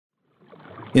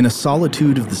In a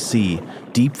solitude of the sea,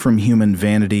 deep from human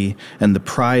vanity, and the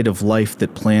pride of life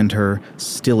that planned her,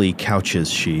 stilly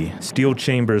couches she. Steel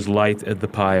chambers light at the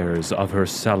pyres of her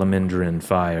salamandrian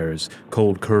fires,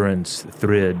 cold currents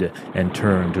thrid and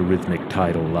turn to rhythmic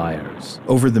tidal lyres.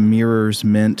 Over the mirrors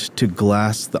meant to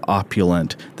glass the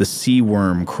opulent, the sea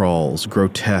worm crawls,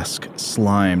 grotesque,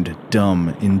 slimed, dumb,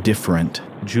 indifferent.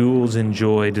 Jewels in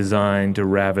joy designed to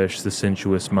ravish the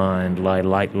sensuous mind lie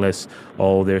lightless,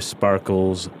 all their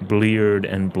sparkles bleared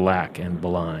and black and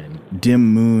blind. Dim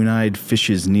moon-eyed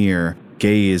fishes near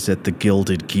gaze at the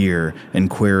gilded gear and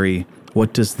query,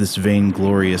 what does this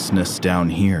vaingloriousness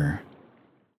down here?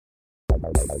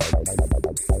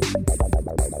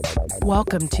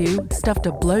 Welcome to Stuff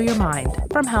to Blow Your Mind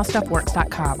from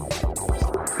HowStuffWorks.com.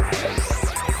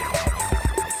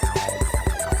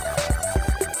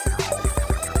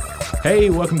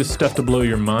 Hey, welcome to Stuff to Blow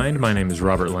Your Mind. My name is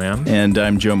Robert Lamb. And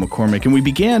I'm Joe McCormick. And we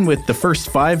began with the first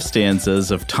 5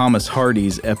 stanzas of Thomas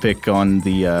Hardy's epic on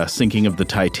the sinking of the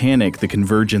Titanic, The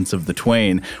Convergence of the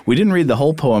Twain. We didn't read the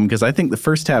whole poem because I think the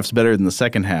first half's better than the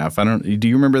second half. Do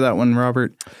you remember that one,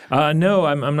 Robert? No,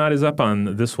 I'm not as up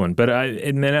on this one. But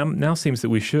it now seems that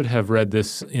we should have read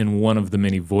this in one of the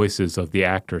many voices of the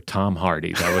actor Tom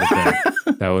Hardy.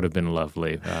 That would have been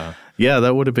lovely. Yeah,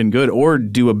 that would have been good. Or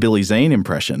do a Billy Zane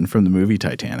impression from the movie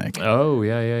Titanic. Oh,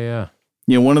 yeah.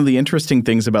 You know, one of the interesting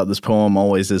things about this poem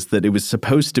always is that it was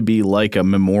supposed to be like a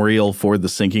memorial for the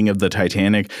sinking of the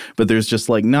Titanic, but there's just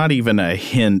like not even a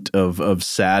hint of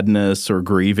sadness or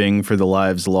grieving for the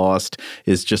lives lost.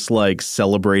 It's just like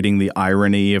celebrating the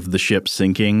irony of the ship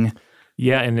sinking.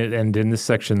 Yeah, and in this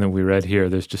section that we read here,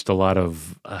 there's just a lot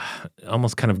of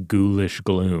almost kind of ghoulish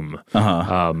gloom.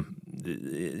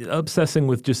 Obsessing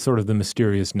with just sort of the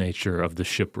mysterious nature of the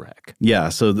shipwreck. Yeah,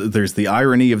 so there's the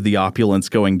irony of the opulence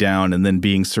going down and then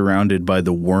being surrounded by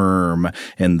the worm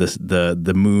and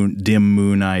the dim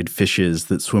moon-eyed fishes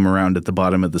that swim around at the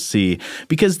bottom of the sea.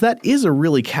 Because that is a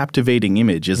really captivating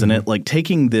image, isn't it? Like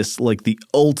taking this, like the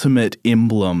ultimate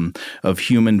emblem of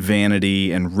human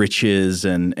vanity and riches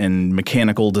and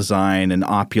mechanical design and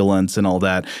opulence and all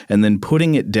that, and then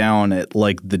putting it down at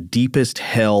like the deepest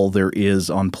hell there is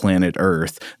on planet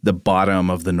Earth, the bottom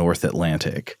of the North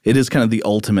Atlantic. It is kind of the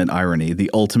ultimate irony,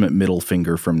 the ultimate middle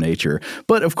finger from nature.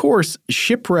 But of course,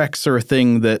 shipwrecks are a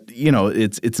thing that, you know,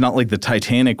 it's not like the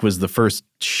Titanic was the first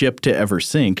ship to ever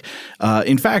sink.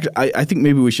 In fact, I think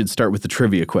maybe we should start with the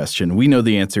trivia question. We know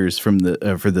the answers from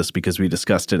for this because we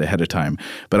discussed it ahead of time.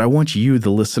 But I want you, the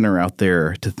listener out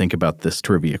there, to think about this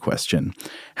trivia question.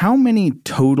 How many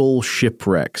total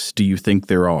shipwrecks do you think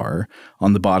there are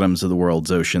on the bottoms of the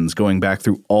world's oceans going back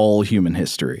through all human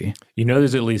history? You know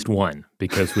there's at least one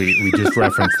because we just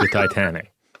referenced the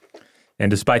Titanic.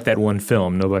 And despite that one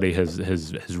film, nobody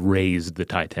has raised the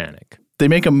Titanic. They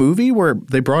make a movie where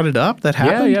they brought it up? That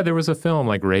happened? Yeah, there was a film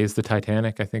like Raise the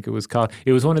Titanic, I think it was called.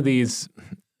 It was one of these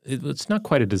it's not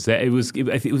quite a disaster. It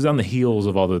was on the heels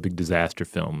of all the big disaster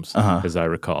films, as I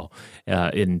recall.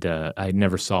 And I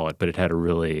never saw it, but it had a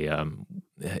really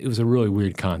it was a really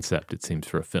weird concept, it seems,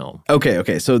 for a film.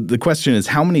 Okay. So the question is,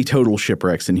 how many total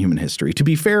shipwrecks in human history? To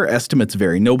be fair, estimates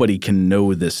vary. Nobody can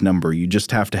know this number. You just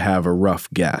have to have a rough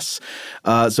guess.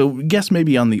 So guess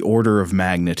maybe on the order of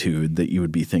magnitude that you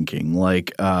would be thinking.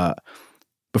 Like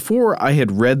before I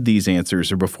had read these answers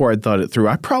or before I'd thought it through,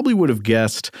 I probably would have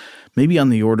guessed maybe on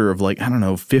the order of like, I don't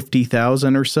know,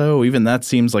 50,000 or so. Even that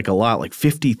seems like a lot, like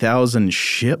 50,000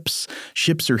 ships.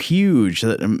 Ships are huge.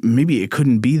 Maybe it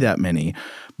couldn't be that many.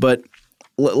 But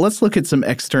let's look at some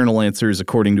external answers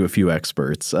according to a few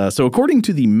experts. So according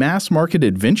to the mass-market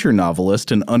adventure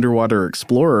novelist and underwater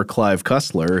explorer Clive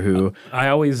Cussler, who I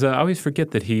always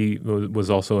forget that he was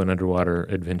also an underwater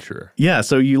adventurer. Yeah,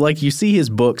 so you see his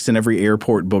books in every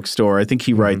airport bookstore. I think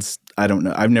he writes, I don't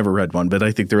know, I've never read one, but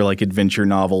I think they're like adventure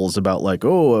novels about like,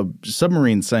 a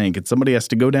submarine sank and somebody has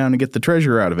to go down and get the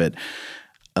treasure out of it.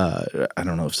 I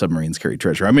don't know if submarines carry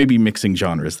treasure. I may be mixing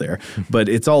genres there, but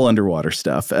it's all underwater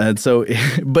stuff. And so,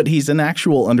 but he's an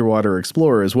actual underwater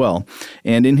explorer as well.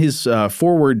 And in his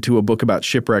foreword to a book about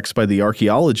shipwrecks by the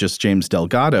archaeologist James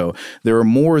Delgado, there are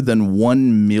more than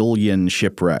 1 million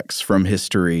shipwrecks from the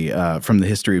history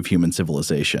of human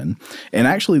civilization. And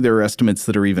actually, there are estimates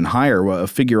that are even higher. A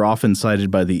figure often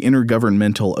cited by the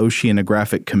Intergovernmental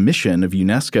Oceanographic Commission of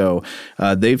UNESCO,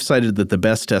 they've cited that the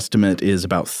best estimate is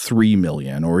about 3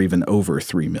 million. Or even over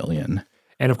 3 million.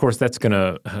 And of course, that's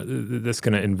gonna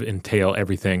entail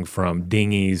everything from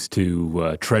dinghies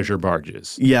to treasure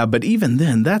barges. Yeah, but even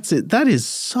then, that's it. That is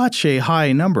such a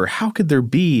high number. How could there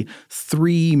be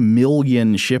 3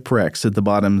 million shipwrecks at the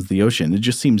bottom of the ocean? It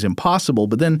just seems impossible.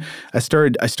 But then I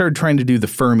started trying to do the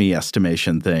Fermi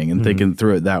estimation thing and thinking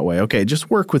through it that way. Okay,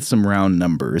 just work with some round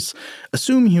numbers.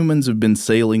 Assume humans have been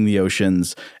sailing the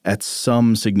oceans at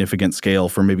some significant scale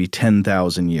for maybe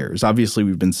 10,000 years. Obviously,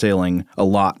 we've been sailing a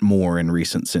lot more in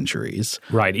recent centuries.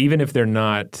 Right. Even if they're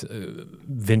not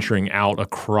venturing out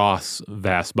across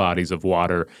vast bodies of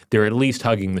water, they're at least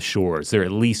hugging the shores. They're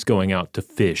at least going out to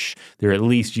fish. They're at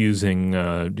least using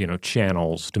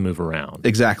channels to move around.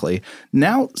 Exactly.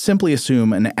 Now simply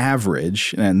assume an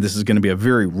average, and this is going to be a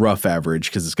very rough average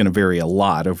because it's going to vary a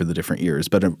lot over the different years,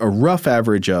 but a rough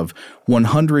average of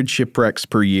 100 shipwrecks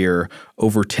per year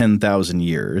over 10,000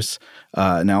 years.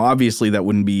 Now, obviously, that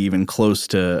wouldn't be even close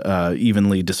to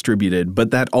evenly distributed,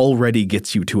 but that already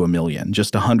gets you to 1 million.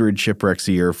 Just 100 shipwrecks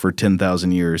a year for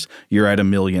 10,000 years, you're at 1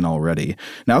 million already.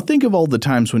 Now, think of all the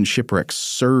times when shipwrecks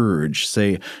surge,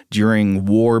 say during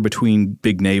war between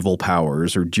big naval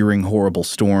powers or during horrible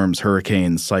storms,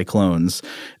 hurricanes, cyclones.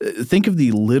 Think of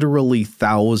the literally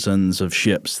thousands of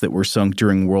ships that were sunk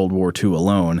during World War II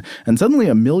alone. And suddenly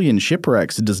 1 million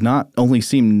shipwrecks does not only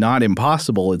seem not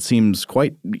impossible, it seems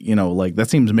quite, like that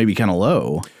seems maybe kind of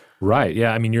low. Right.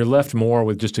 Yeah. I mean, you're left more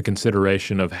with just a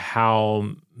consideration of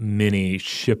how many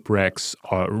shipwrecks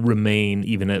remain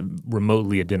even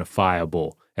remotely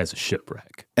identifiable as a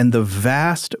shipwreck. And the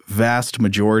vast, vast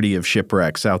majority of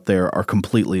shipwrecks out there are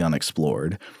completely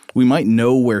unexplored. We might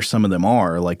know where some of them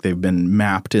are, like they've been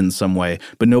mapped in some way,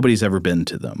 but nobody's ever been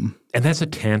to them. And that's a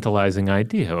tantalizing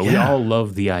idea. Yeah. We all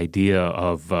love the idea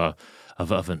of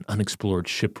an unexplored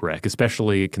shipwreck,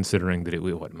 especially considering that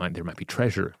there might be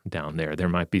treasure down there. There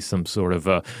might be some sort of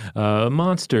a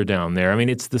monster down there. I mean,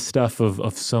 it's the stuff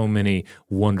of so many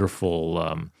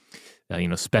wonderful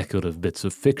speculative bits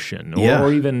of fiction,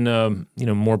 or even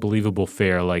more believable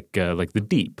fare like The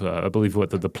Deep. I believe what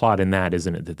the plot in that,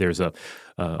 isn't it? That there's a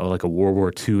World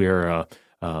War II era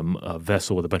a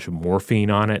vessel with a bunch of morphine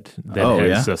on it that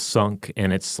has sunk,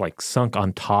 and it's like sunk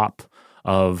on top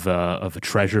of a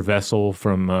treasure vessel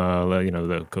from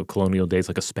the colonial days,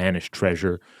 like a Spanish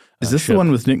treasure. Is this ship. the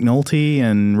one with Nick Nolte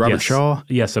and Robert Shaw?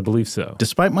 Yes, I believe so.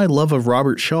 Despite my love of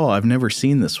Robert Shaw, I've never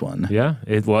seen this one. Yeah,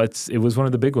 it was one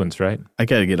of the big ones, right? I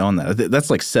got to get on that.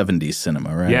 That's like 70s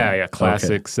cinema, right? Yeah,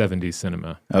 classic 70s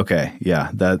cinema. Okay,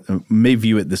 yeah, that may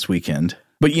view it this weekend.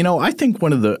 But I think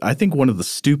one of the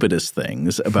stupidest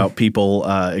things about people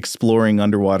exploring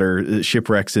underwater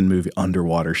shipwrecks in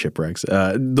underwater shipwrecks,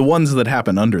 the ones that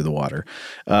happen under the water,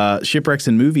 shipwrecks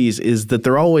in movies, is that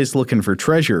they're always looking for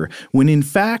treasure, when in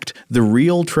fact the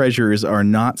real treasures are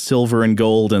not silver and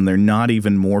gold, and they're not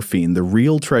even morphine. The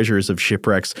real treasures of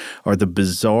shipwrecks are the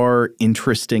bizarre,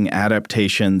 interesting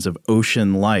adaptations of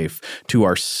ocean life to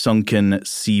our sunken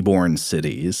seaborne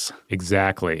cities.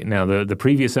 Exactly. Now, the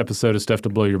previous episode of Stuff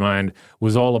to Blow Your Mind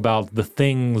was all about the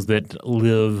things that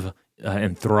live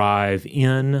and thrive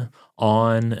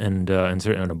on, and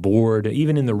aboard,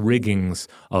 even in the riggings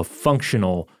of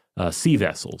functional sea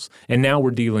vessels. And now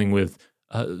we're dealing with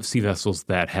sea vessels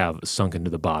that have sunk into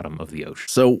the bottom of the ocean.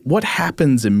 So what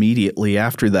happens immediately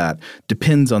after that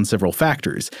depends on several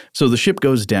factors. So the ship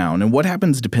goes down, and what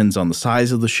happens depends on the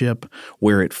size of the ship,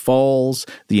 where it falls,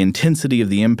 the intensity of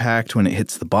the impact when it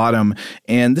hits the bottom.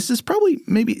 And this is probably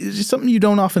maybe something you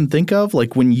don't often think of.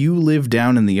 Like when you live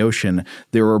down in the ocean,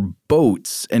 there are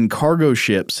boats and cargo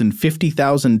ships and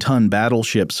 50,000-ton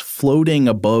battleships floating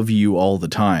above you all the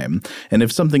time. And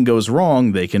if something goes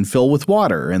wrong, they can fill with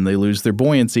water and they lose their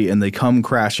buoyancy and they come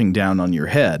crashing down on your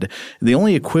head. The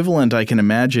only equivalent I can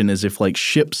imagine is if like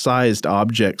ship-sized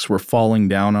objects were falling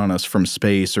down on us from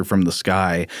space or from the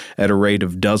sky at a rate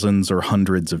of dozens or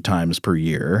hundreds of times per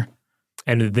year.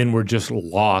 And then we're just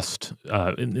lost,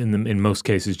 in most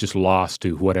cases, just lost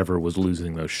to whatever was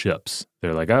losing those ships.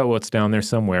 They're like, oh, well, it's down there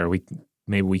somewhere.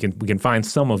 Maybe we can find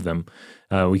some of them.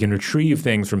 We can retrieve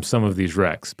things from some of these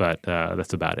wrecks, but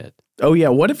that's about it. Oh yeah,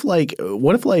 what if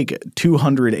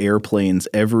 200 airplanes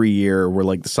every year were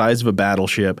like the size of a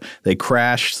battleship? They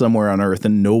crashed somewhere on Earth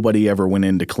and nobody ever went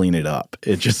in to clean it up.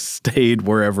 It just stayed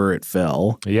wherever it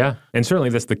fell. Yeah, and certainly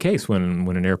that's the case when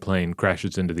an airplane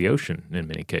crashes into the ocean. In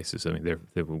many cases, I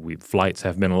mean, flights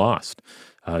have been lost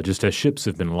just as ships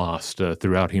have been lost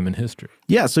throughout human history.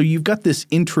 Yeah, so you've got this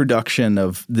introduction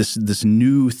of this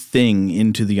new thing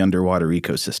into the underwater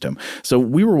ecosystem. So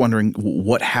we were wondering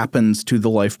what happens to the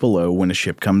life below when a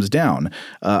ship comes down.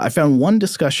 I found one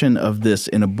discussion of this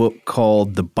in a book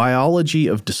called The Biology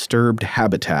of Disturbed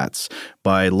Habitats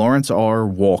by Lawrence R.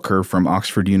 Walker from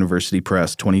Oxford University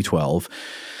Press, 2012.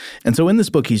 And so in this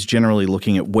book, he's generally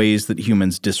looking at ways that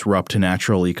humans disrupt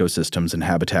natural ecosystems and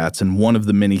habitats. And one of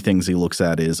the many things he looks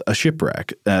at is a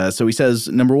shipwreck. So he says,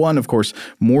 number one, of course,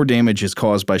 more damage is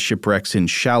caused by shipwrecks in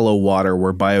shallow water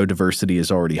where biodiversity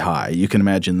is already high. You can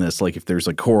imagine this, like if there's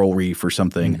a coral reef or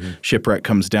something, shipwreck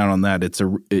comes down on that,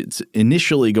 it's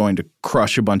initially going to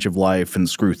crush a bunch of life and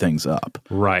screw things up.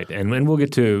 Right. And we'll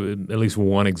get to at least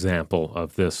one example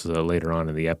of this later on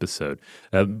in the episode.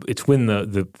 It's when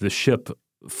the ship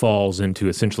falls into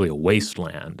essentially a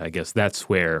wasteland. I guess that's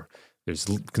where there's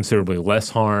considerably less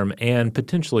harm and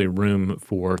potentially room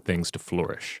for things to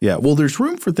flourish. Yeah, well, there's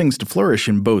room for things to flourish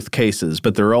in both cases,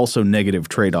 but there are also negative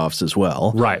trade-offs as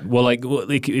well. Right. Well, like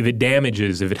if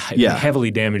it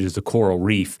heavily damages a coral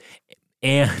reef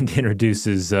and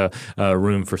introduces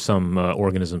room for some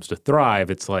organisms to thrive,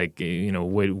 it's like,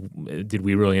 did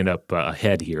we really end up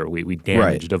ahead here? We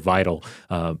damaged a vital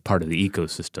part of the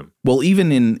ecosystem. Well,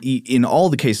 even in all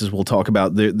the cases we'll talk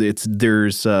about,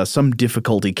 there's some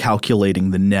difficulty calculating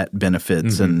the net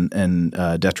benefits and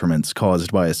detriments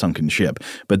caused by a sunken ship.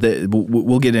 But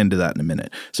we'll get into that in a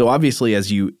minute. So obviously,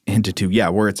 as you hinted to,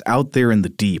 where it's out there in the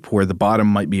deep, where the bottom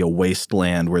might be a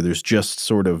wasteland, where there's just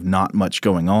sort of not much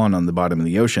going on the bottom of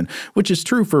the ocean, which is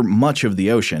true for much of the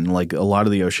ocean. Like a lot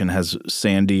of the ocean has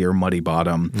sandy or muddy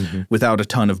bottom without a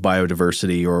ton of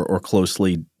biodiversity or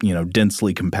closely,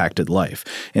 densely compacted life.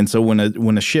 And so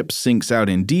when a ship sinks out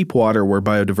in deep water where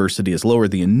biodiversity is lower,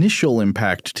 the initial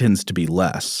impact tends to be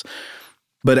less.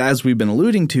 But as we've been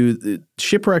alluding to,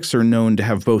 shipwrecks are known to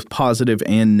have both positive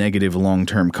and negative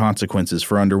long-term consequences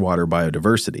for underwater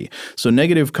biodiversity. So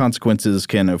negative consequences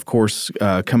can, of course,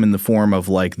 come in the form of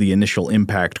like the initial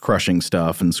impact crushing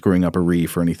stuff and screwing up a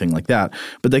reef or anything like that.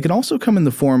 But they can also come in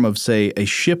the form of, say, a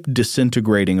ship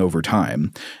disintegrating over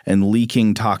time and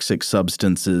leaking toxic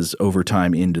substances over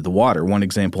time into the water. One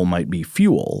example might be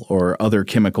fuel or other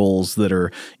chemicals that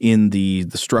are in the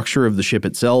structure of the ship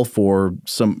itself, or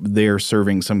they're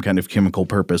serving some kind of chemical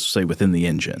purpose, say, within the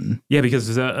engine. Yeah,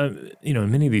 because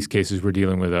in many of these cases, we're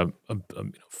dealing with a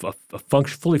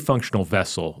fully functional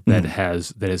vessel that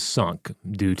has sunk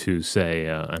due to, say,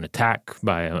 an attack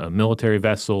by a military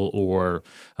vessel or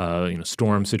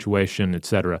storm situation, et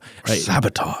cetera. Or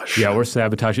sabotage. Yeah, or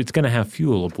sabotage. It's going to have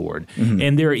fuel aboard,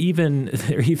 and there are even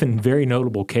very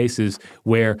notable cases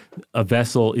where a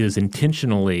vessel is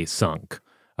intentionally sunk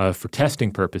for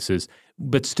testing purposes,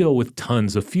 but still with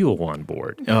tons of fuel on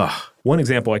board. Ugh. One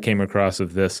example I came across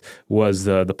of this was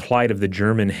the plight of the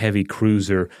German heavy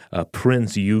cruiser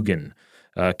Prinz Eugen,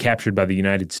 captured by the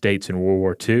United States in World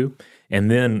War II, and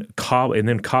then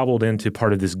cobbled into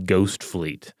part of this ghost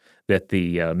fleet that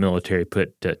the military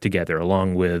put together,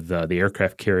 along with the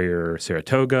aircraft carrier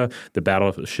Saratoga, the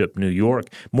battleship New York,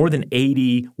 more than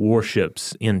 80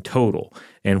 warships in total.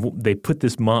 And they put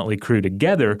this motley crew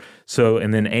together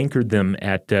and then anchored them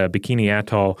at Bikini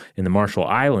Atoll in the Marshall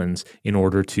Islands in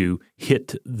order to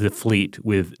hit the fleet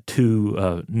with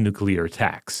 2 nuclear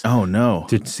attacks. Oh, no.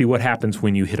 To see what happens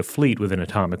when you hit a fleet with an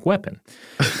atomic weapon.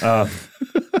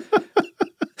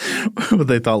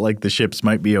 They thought like the ships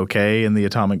might be okay in the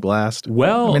atomic blast.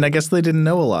 Well, I mean, I guess they didn't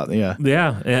know a lot. Yeah.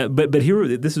 Yeah. But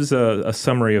here, this is a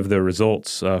summary of the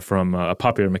results from a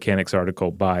Popular Mechanics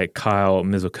article by Kyle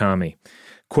Mizukami.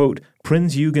 Quote,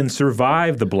 Prinz Eugen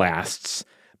survived the blasts,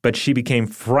 but she became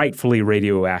frightfully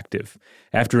radioactive.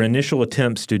 After initial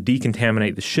attempts to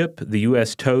decontaminate the ship, the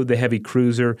U.S. towed the heavy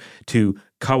cruiser to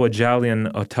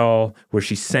Kwajalein Atoll, where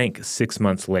she sank 6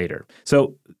 months later.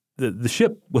 So the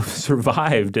ship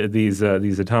survived these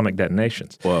atomic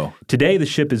detonations. Whoa. Today, the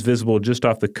ship is visible just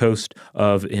off the coast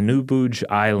of Inubuj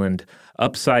Island,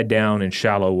 upside down in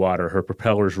shallow water, her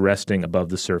propellers resting above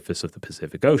the surface of the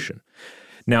Pacific Ocean.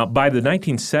 Now, by the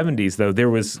 1970s, though,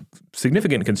 there was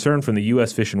significant concern from the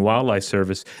U.S. Fish and Wildlife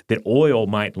Service that oil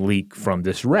might leak from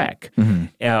this wreck.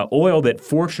 Oil that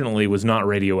fortunately was not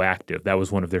radioactive. That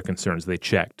was one of their concerns. They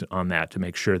checked on that to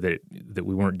make sure that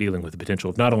we weren't dealing with the potential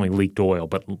of not only leaked oil,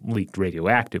 but leaked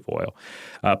radioactive oil.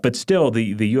 But still, the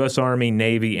U.S. Army,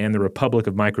 Navy, and the Republic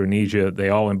of Micronesia, they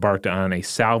all embarked on a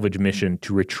salvage mission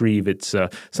to retrieve its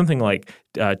something like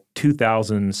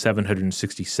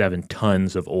 2,767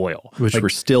 tons of oil. Which were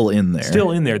still in there.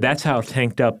 Still in there. That's how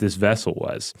tanked up this vessel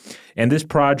was. And this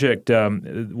project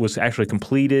was actually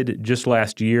completed just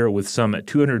last year with some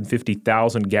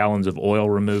 250,000 gallons of oil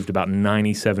removed, about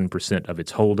 97% of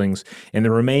its holdings. And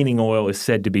the remaining oil is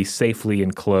said to be safely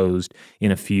enclosed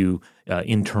in a few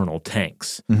internal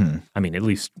tanks. Mm-hmm. I mean, at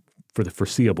least for the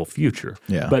foreseeable future.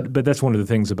 Yeah. But that's one of the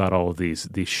things about all of these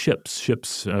ships.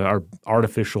 Ships are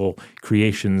artificial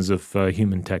creations of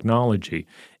human technology,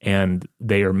 and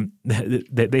they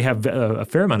have a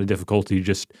fair amount of difficulty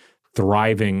just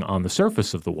thriving on the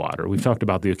surface of the water. We've talked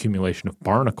about the accumulation of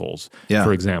barnacles,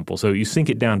 for example. So you sink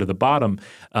it down to the bottom,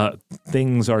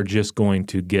 things are just going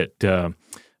to get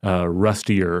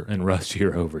rustier and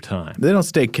rustier over time. They don't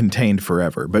stay contained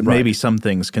forever, but maybe some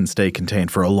things can stay contained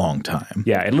for a long time.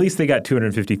 Yeah, at least they got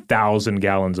 250,000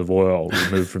 gallons of oil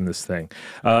removed from this thing.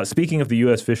 Speaking of the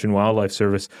U.S. Fish and Wildlife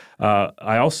Service,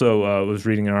 I also was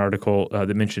reading an article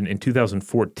that mentioned in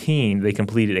 2014 they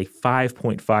completed a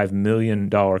 $5.5 million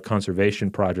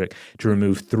conservation project to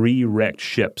remove 3 wrecked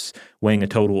ships weighing a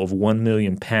total of 1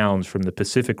 million pounds from the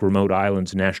Pacific Remote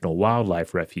Islands National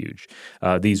Wildlife Refuge.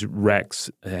 These wrecks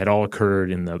had all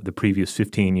occurred in the previous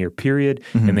 15-year period,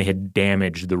 and they had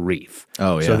damaged the reef.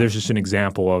 Oh, yeah. So there's just an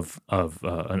example of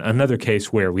another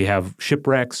case where we have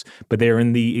shipwrecks, but they're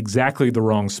in exactly the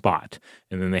wrong spot,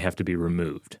 and then they have to be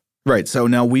removed. Right. So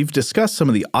now we've discussed some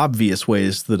of the obvious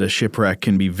ways that a shipwreck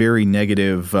can be very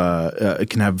negative,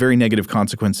 can have very negative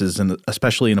consequences, and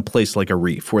especially in a place like a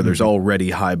reef where there's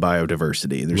already high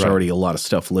biodiversity. There's already a lot of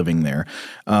stuff living there.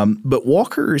 But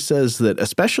Walker says that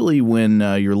especially when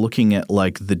you're looking at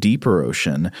like the deeper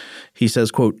ocean, he says,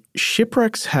 quote,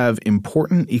 shipwrecks have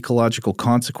important ecological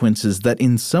consequences that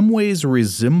in some ways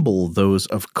resemble those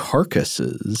of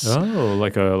carcasses. Oh,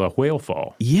 like a whale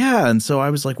fall. Yeah. And so I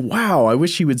was like, wow, I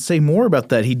wish he would say more about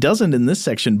that. He doesn't in this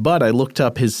section, but I looked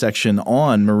up his section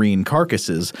on marine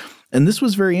carcasses. And this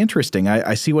was very interesting.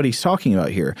 I see what he's talking about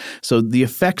here. So the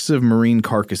effects of marine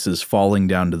carcasses falling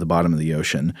down to the bottom of the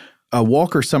ocean.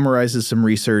 Walker summarizes some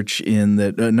research in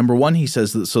that, number one, he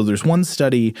says that so there's one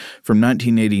study from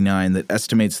 1989 that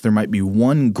estimates there might be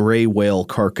one gray whale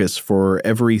carcass for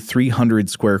every 300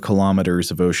 square kilometers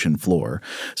of ocean floor.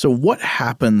 So what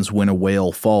happens when a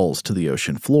whale falls to the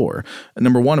ocean floor?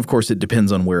 Number one, of course, it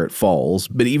depends on where it falls,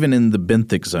 but even in the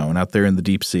benthic zone out there in the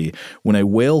deep sea, when a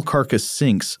whale carcass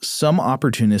sinks, some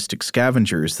opportunistic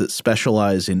scavengers that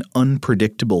specialize in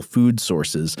unpredictable food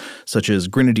sources, such as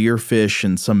grenadier fish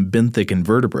and some benthic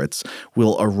invertebrates,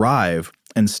 will arrive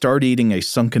and start eating a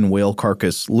sunken whale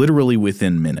carcass literally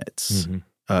within minutes. Mm-hmm.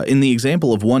 In the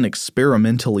example of one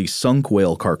experimentally sunk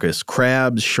whale carcass,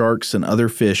 crabs, sharks, and other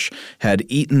fish had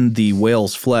eaten the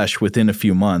whale's flesh within a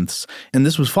few months, and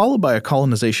this was followed by a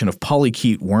colonization of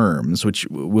polychaete worms, which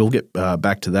we'll get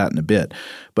back to that in a bit.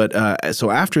 But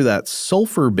so after that,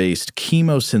 sulfur-based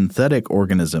chemosynthetic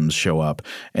organisms show up,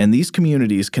 and these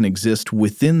communities can exist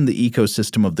within the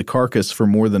ecosystem of the carcass for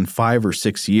more than 5 or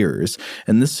 6 years,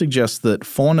 and this suggests that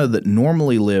fauna that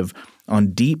normally live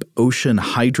on deep ocean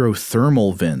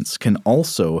hydrothermal vents can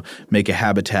also make a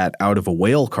habitat out of a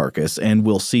whale carcass, and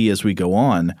we'll see as we go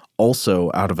on, also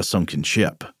out of a sunken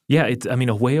ship. Yeah,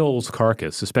 a whale's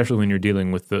carcass, especially when you're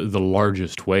dealing with the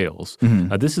largest whales,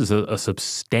 this is a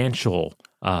substantial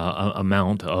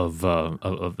amount of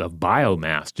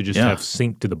biomass to just have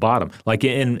sink to the bottom. Like,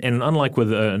 and unlike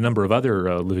with a number of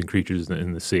other living creatures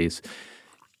in the seas,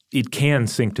 it can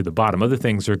sink to the bottom. Other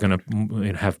things are going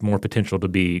to have more potential to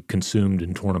be consumed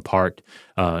and torn apart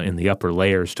in the upper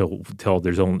layers till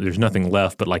there's nothing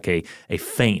left but like a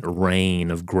faint rain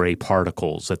of gray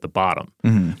particles at the bottom.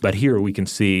 Mm-hmm. But here we can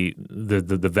see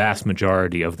the vast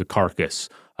majority of the carcass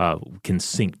can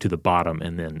sink to the bottom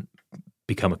and then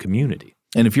become a community.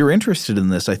 And if you're interested in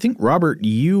this, I think, Robert,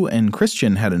 you and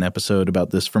Christian had an episode about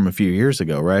this from a few years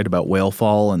ago, right? About whale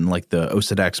fall and like the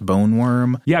Osidax bone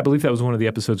worm. Yeah, I believe that was one of the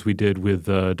episodes we did with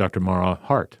Dr. Mara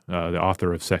Hart, the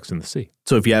author of Sex and the Sea.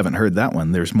 So if you haven't heard that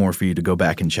one, there's more for you to go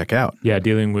back and check out. Yeah,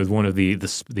 dealing with one of the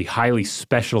highly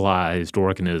specialized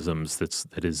organisms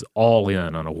that is all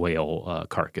in on a whale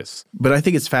carcass. But I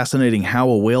think it's fascinating how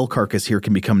a whale carcass here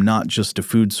can become not just a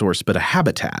food source, but a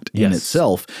habitat in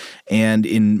itself. And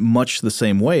in much the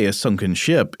same way, a sunken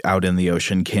ship out in the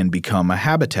ocean can become a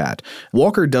habitat.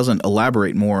 Walker doesn't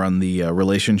elaborate more on the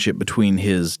relationship between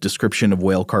his description of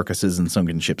whale carcasses and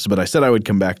sunken ships, but I said I would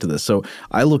come back to this. So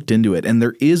I looked into it, and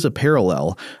there is a parallel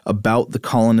about the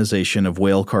colonization of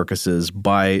whale carcasses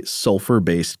by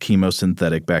sulfur-based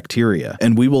chemosynthetic bacteria.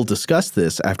 And we will discuss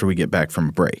this after we get back from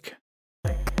a break.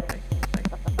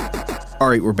 All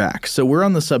right, we're back. So we're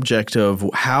on the subject of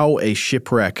how a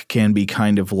shipwreck can be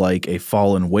kind of like a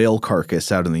fallen whale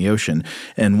carcass out in the ocean.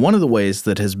 And one of the ways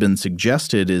that has been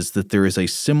suggested is that there is a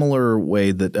similar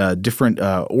way that different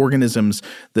organisms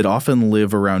that often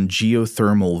live around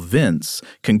geothermal vents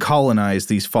can colonize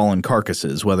these fallen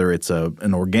carcasses, whether it's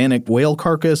an organic whale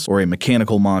carcass or a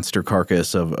mechanical monster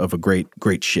carcass of a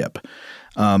great ship.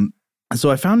 So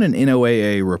I found an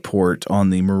NOAA report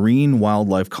on the marine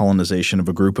wildlife colonization of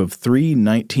a group of 3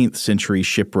 19th century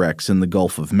shipwrecks in the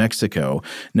Gulf of Mexico,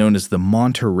 known as the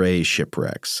Monterey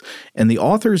shipwrecks. And the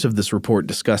authors of this report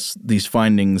discuss these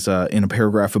findings in a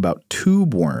paragraph about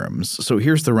tube worms. So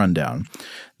here's the rundown.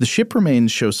 The ship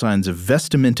remains show signs of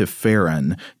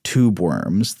vestimentiferan tube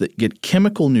worms that get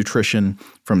chemical nutrition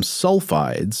from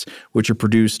sulfides, which are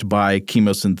produced by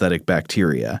chemosynthetic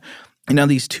bacteria. Now,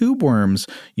 these tube worms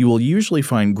you will usually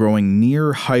find growing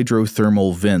near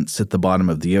hydrothermal vents at the bottom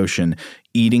of the ocean,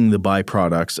 eating the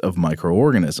byproducts of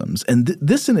microorganisms. And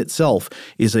this in itself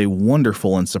is a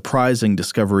wonderful and surprising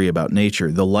discovery about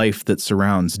nature, the life that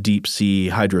surrounds deep-sea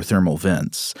hydrothermal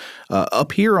vents.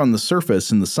 Up here on the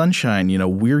surface in the sunshine,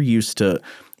 we're used to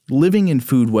living in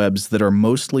food webs that are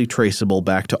mostly traceable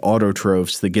back to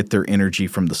autotrophs that get their energy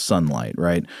from the sunlight,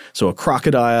 right? So a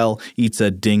crocodile eats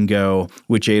a dingo,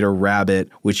 which ate a rabbit,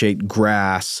 which ate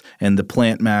grass, and the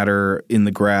plant matter in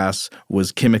the grass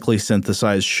was chemically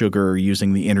synthesized sugar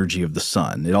using the energy of the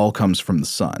sun. It all comes from the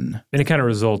sun. And it kind of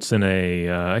results in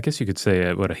I guess you could say,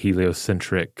 a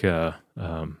heliocentric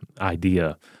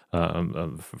idea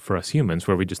for us humans,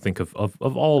 where we just think of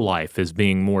all life as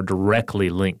being more directly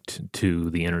linked to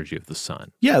the energy of the sun.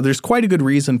 Yeah, there's quite a good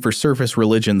reason for surface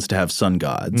religions to have sun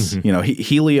gods. Mm-hmm.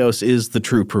 Helios is the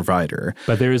true provider.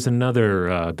 But there is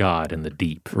another god in the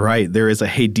deep. Right. There is a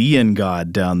Hadean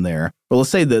god down there. Well, let's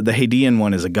say the Hadean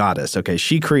one is a goddess. Okay,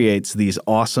 she creates these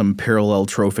awesome parallel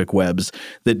trophic webs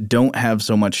that don't have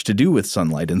so much to do with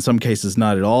sunlight. In some cases,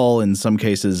 not at all. In some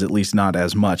cases, at least not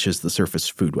as much as the surface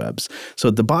food webs. So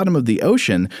at the bottom of the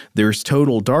ocean, there's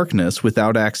total darkness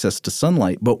without access to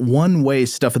sunlight. But one way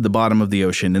stuff at the bottom of the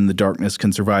ocean in the darkness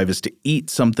can survive is to eat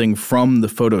something from the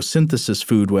photosynthesis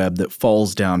food web that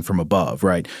falls down from above,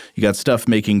 right? You got stuff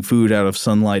making food out of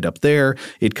sunlight up there.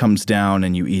 It comes down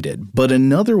and you eat it. But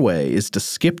another way is to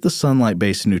skip the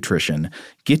sunlight-based nutrition,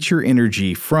 get your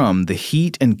energy from the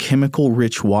heat and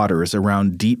chemical-rich waters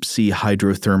around deep-sea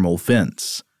hydrothermal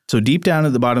vents. So deep down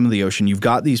at the bottom of the ocean, you've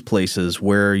got these places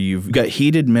where you've got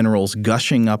heated minerals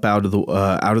gushing up out of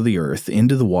the earth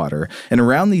into the water. And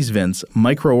around these vents,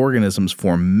 microorganisms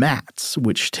form mats,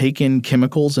 which take in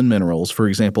chemicals and minerals, for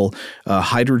example,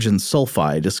 hydrogen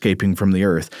sulfide escaping from the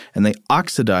earth, and they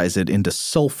oxidize it into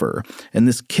sulfur. And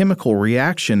this chemical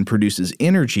reaction produces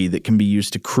energy that can be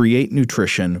used to create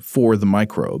nutrition for the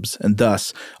microbes. And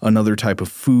thus, another type of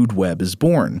food web is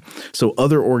born. So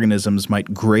other organisms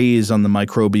might graze on the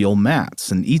microbial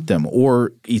mats and eat them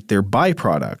or eat their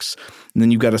byproducts. And then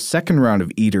you've got a second round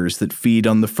of eaters that feed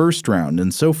on the first round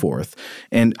and so forth.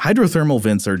 And hydrothermal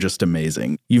vents are just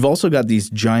amazing. You've also got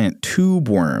these giant tube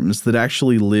worms that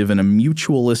actually live in a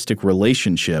mutualistic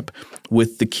relationship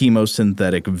with the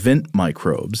chemosynthetic vent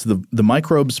microbes. The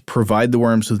microbes provide the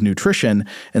worms with nutrition,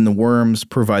 and the worms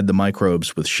provide the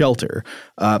microbes with shelter.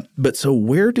 But so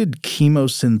where did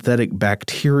chemosynthetic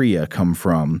bacteria come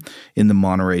from in the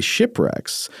Monterey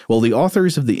shipwrecks? Well, the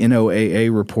authors of the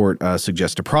NOAA report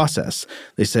suggest a process.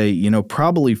 They say,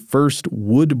 probably first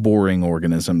wood-boring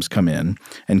organisms come in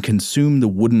and consume the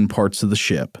wooden parts of the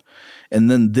ship. And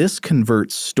then this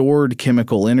converts stored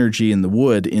chemical energy in the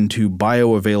wood into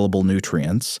bioavailable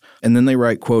nutrients. And then they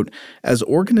write, quote, as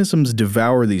organisms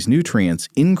devour these nutrients,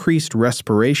 increased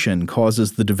respiration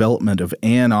causes the development of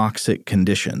anoxic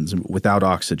conditions without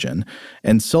oxygen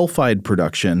and sulfide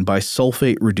production by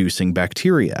sulfate-reducing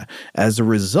bacteria. As a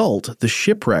result, the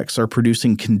shipwrecks are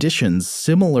producing conditions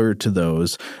similar to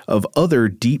those of other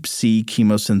deep-sea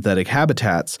chemosynthetic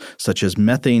habitats such as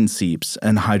methane seeps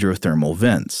and hydrothermal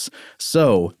vents.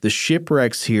 So the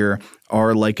shipwrecks here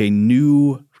are like a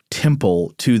new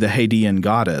temple to the Hadean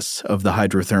goddess of the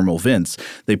hydrothermal vents.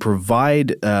 They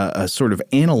provide a sort of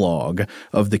analog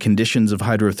of the conditions of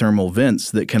hydrothermal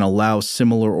vents that can allow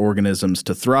similar organisms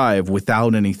to thrive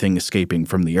without anything escaping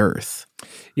from the earth.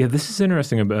 Yeah, this is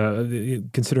interesting about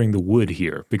considering the wood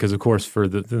here, because of course, for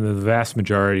the vast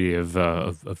majority of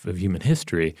human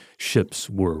history, ships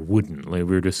were wooden. Like we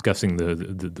were discussing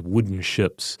the wooden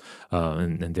ships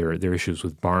and their issues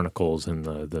with barnacles in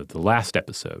the last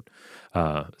episode.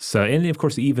 And of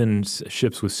course, even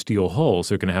ships with steel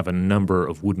hulls are going to have a number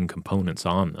of wooden components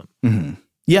on them. Mm-hmm.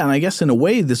 Yeah, and I guess in a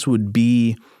way, this would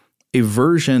be a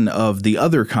version of the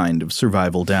other kind of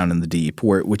survival down in the deep,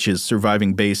 which is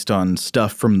surviving based on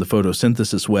stuff from the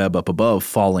photosynthesis web up above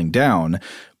falling down.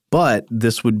 But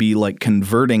this would be like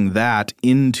converting that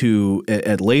into,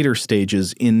 at later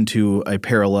stages, into a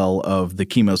parallel of the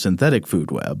chemosynthetic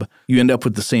food web. You end up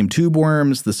with the same tube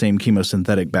worms, the same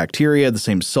chemosynthetic bacteria, the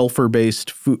same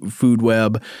sulfur-based food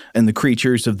web, and the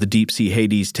creatures of the deep sea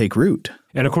Hades take root.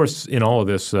 And of course, in all of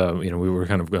this, we were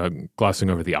kind of glossing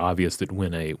over the obvious that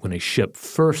when a ship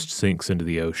first sinks into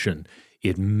the ocean,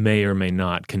 it may or may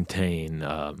not contain,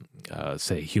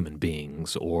 say, human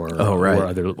beings or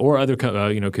other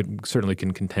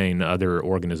can contain other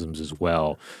organisms as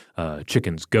well.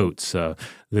 Chickens, goats,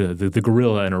 the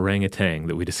gorilla and orangutan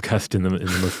that we discussed in the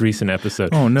most recent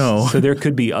episode. Oh no! So there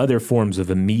could be other forms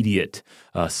of immediate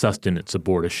sustenance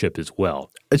aboard a ship as well.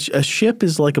 A ship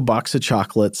is like a box of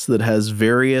chocolates that has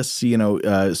various,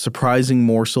 surprising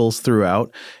morsels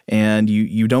throughout, and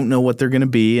you don't know what they're going to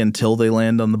be until they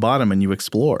land on the bottom and you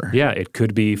explore. Yeah, it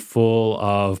could be full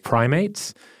of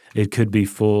primates. It could be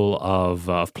full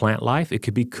of plant life. It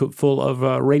could be full of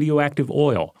radioactive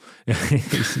oil.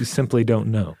 You simply don't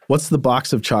know. What's the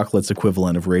box of chocolates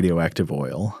equivalent of radioactive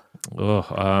oil?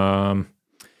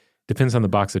 Depends on the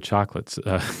box of chocolates.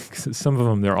 Some of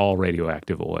them, they're all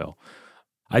radioactive oil.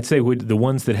 I'd say the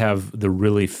ones that have the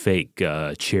really fake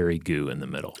cherry goo in the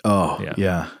middle. Oh,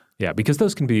 yeah. Yeah, because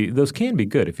those can be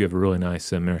good if you have a really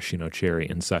nice maraschino cherry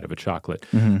inside of a chocolate.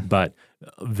 Mm-hmm. But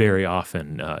very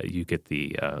often you get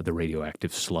the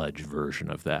radioactive sludge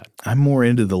version of that. I'm more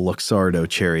into the Luxardo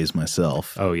cherries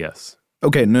myself. Oh, yes.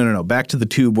 Okay, no. Back to the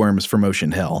tube worms from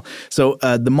ocean hell. So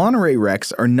the Monterey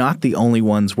wrecks are not the only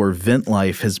ones where vent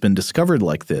life has been discovered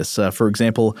like this. For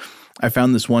example, I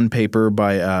found this one paper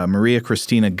by Maria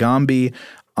Cristina Gambi,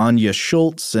 Anya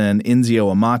Schultz, and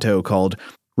Enzio Amato called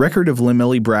Record of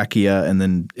Lamellibrachia, and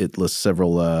then it lists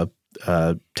several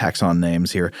taxon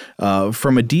names here,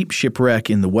 from a deep shipwreck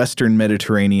in the Western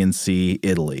Mediterranean Sea,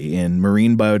 Italy, in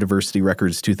Marine Biodiversity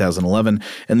Records 2011.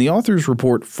 And the authors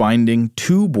report finding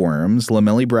tube worms,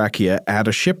 Lamellibrachia, at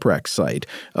a shipwreck site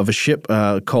of a ship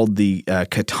called the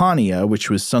Catania, which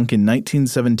was sunk in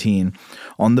 1917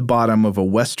 on the bottom of a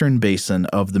western basin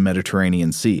of the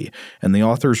Mediterranean Sea. And the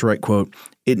authors write, quote,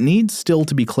 "It needs still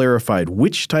to be clarified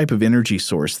which type of energy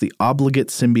source the obligate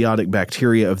symbiotic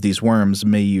bacteria of these worms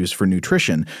may use for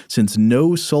nutrition, since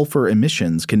no sulfur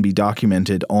emissions can be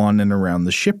documented on and around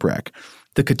the shipwreck.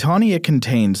 The Catania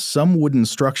contained some wooden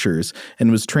structures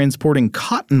and was transporting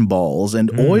cotton balls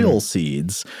and oil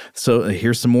seeds." So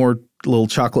here's some more little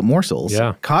chocolate morsels.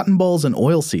 Yeah. Cotton balls and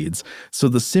oil seeds. So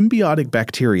the symbiotic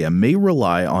bacteria may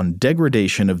rely on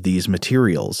degradation of these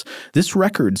materials. This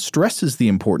record stresses the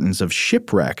importance of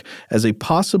shipwreck as a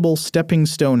possible stepping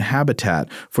stone habitat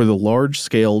for the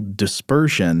large-scale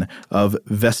dispersion of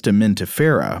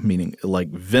vestimentifera, meaning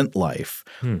like vent life.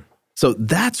 So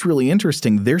that's really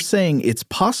interesting. They're saying it's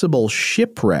possible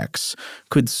shipwrecks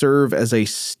could serve as a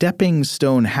stepping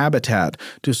stone habitat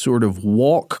to sort of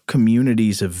walk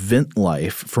communities of vent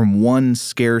life from one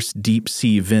scarce deep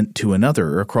sea vent to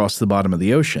another across the bottom of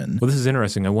the ocean. Well, this is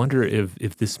interesting. I wonder if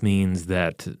this means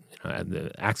that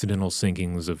the accidental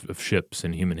sinkings of ships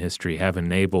in human history have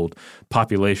enabled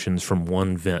populations from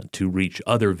one vent to reach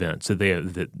other vents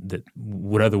that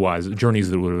would otherwise journeys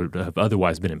that would have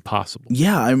otherwise been impossible.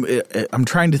 Yeah, I'm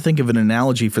trying to think of an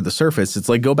analogy for the surface. It's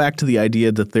like go back to the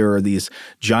idea that there are these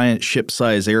giant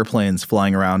ship-sized airplanes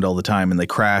flying around all the time and they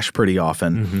crash pretty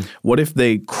often. Mm-hmm. What if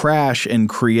they crash and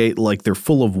create like they're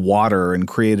full of water and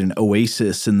create an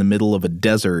oasis in the middle of a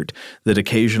desert that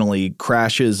occasionally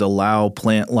crashes allow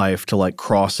plant life to like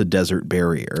cross a desert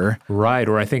barrier? Right.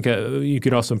 Or I think you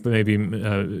could also maybe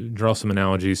draw some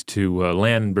analogies to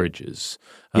land bridges,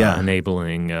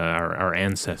 enabling our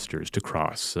ancestors to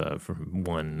cross from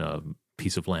one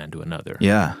piece of land to another.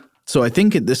 Yeah. So I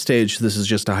think at this stage, this is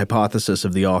just a hypothesis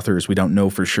of the authors. We don't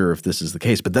know for sure if this is the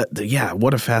case. But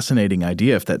what a fascinating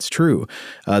idea if that's true.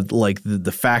 Like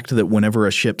the fact that whenever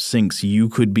a ship sinks, you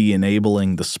could be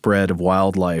enabling the spread of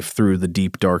wildlife through the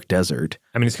deep, dark desert.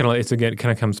 I mean, it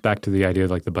kind of comes back to the idea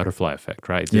of like the butterfly effect,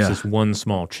 right? This one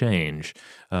small change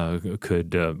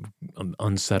could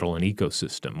unsettle an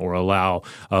ecosystem or allow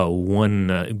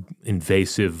one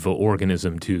invasive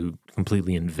organism to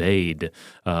completely invade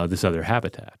this other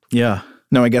habitat. Yeah.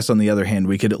 Now, I guess on the other hand,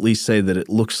 we could at least say that it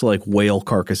looks like whale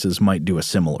carcasses might do a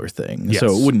similar thing. Yes. So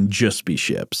it wouldn't just be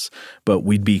ships, but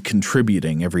we'd be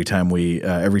contributing every time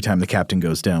the captain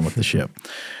goes down with the ship.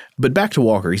 But back to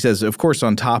Walker, he says, of course,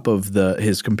 on top of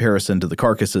his comparison to the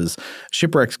carcasses,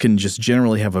 shipwrecks can just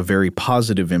generally have a very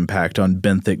positive impact on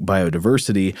benthic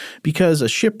biodiversity because a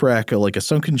shipwreck, like a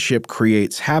sunken ship,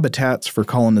 creates habitats for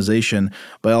colonization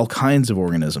by all kinds of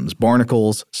organisms,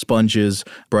 barnacles, sponges,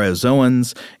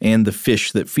 bryozoans, and the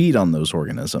fish that feed on those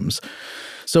organisms.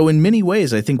 So in many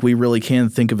ways, I think we really can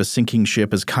think of a sinking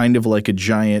ship as kind of like a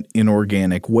giant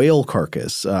inorganic whale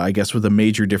carcass, I guess with a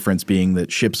major difference being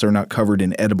that ships are not covered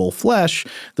in edible flesh,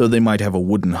 though they might have a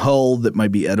wooden hull that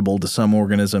might be edible to some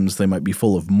organisms. They might be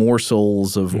full of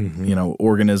morsels of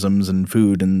organisms and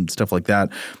food and stuff like that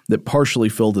partially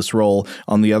fill this role.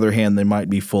 On the other hand, they might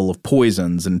be full of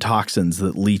poisons and toxins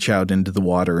that leach out into the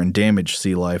water and damage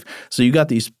sea life. So you got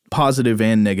these positive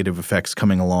and negative effects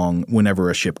coming along whenever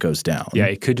a ship goes down. Yeah,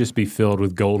 it could just be filled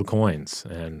with gold coins.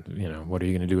 And, what are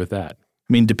you going to do with that?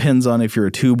 I mean, depends on if you're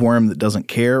a tube worm that doesn't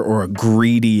care or a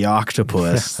greedy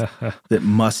octopus that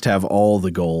must have all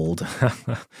the gold.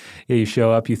 Yeah, you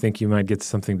show up, you think you might get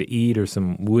something to eat or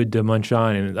some wood to munch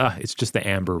on, and it's just the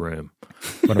amber room.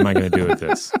 What am I going to do with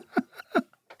this?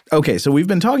 Okay, so we've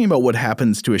been talking about what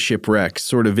happens to a shipwreck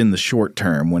sort of in the short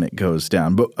term when it goes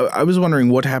down, but I was wondering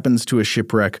what happens to a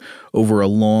shipwreck over a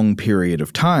long period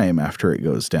of time after it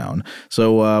goes down.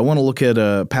 So I want to look at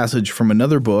a passage from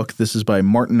another book. This is by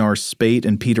Martin R. Spate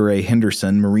and Peter A.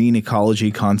 Henderson, Marine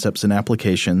Ecology, Concepts and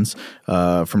Applications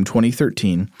from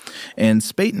 2013. And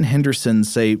Spate and Henderson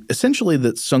say essentially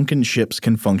that sunken ships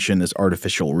can function as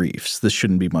artificial reefs. This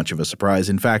shouldn't be much of a surprise.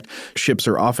 In fact, ships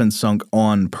are often sunk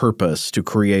on purpose to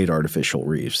create artificial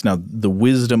reefs. Now, the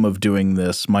wisdom of doing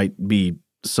this might be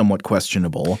somewhat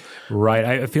questionable. Right.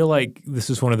 I feel like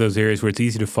this is one of those areas where it's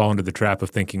easy to fall into the trap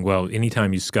of thinking, well,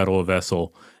 anytime you scuttle a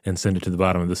vessel and send it to the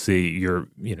bottom of the sea, you're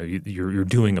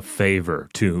doing a favor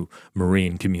to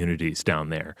marine communities down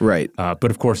there. Right. But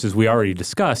of course, as we already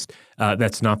discussed,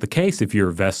 that's not the case if your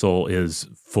vessel is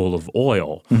full of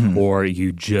oil or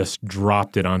you just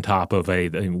dropped it on top of a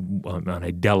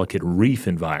delicate reef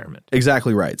environment.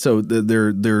 Exactly right. So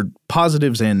there are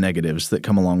positives and negatives that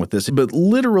come along with this. But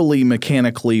literally,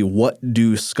 mechanically, what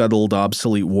do scuttled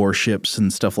obsolete warships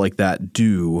and stuff like that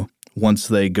do once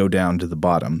they go down to the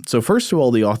bottom? So first of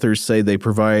all, the authors say they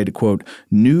provide, quote,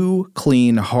 new,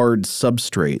 clean, hard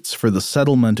substrates for the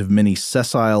settlement of many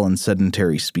sessile and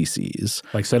sedentary species.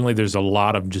 Like suddenly there's a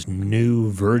lot of just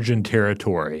new virgin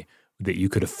territory that you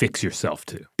could affix yourself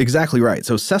to. Exactly right.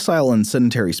 So sessile and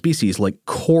sedentary species like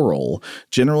coral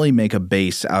generally make a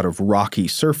base out of rocky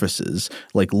surfaces.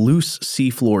 Like loose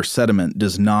seafloor sediment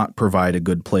does not provide a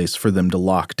good place for them to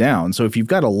lock down. So if you've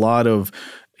got a lot of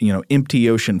empty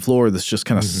ocean floor that's just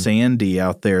kind of sandy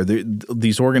out there,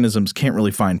 these organisms can't really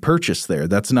find purchase there.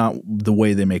 That's not the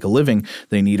way they make a living.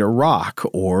 They need a rock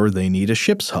or they need a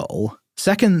ship's hull.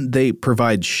 Second, they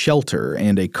provide shelter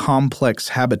and a complex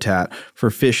habitat for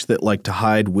fish that like to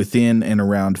hide within and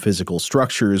around physical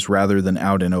structures rather than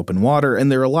out in open water.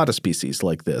 And there are a lot of species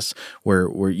like this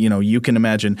where you can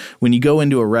imagine when you go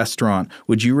into a restaurant,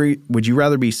 would you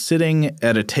rather be sitting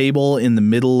at a table in the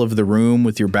middle of the room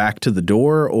with your back to the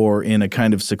door or in a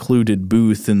kind of secluded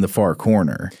booth in the far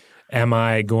corner? Am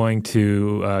I going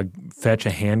to fetch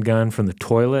a handgun from the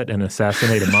toilet and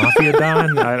assassinate a mafia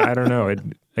don? I don't know.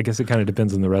 I guess it kind of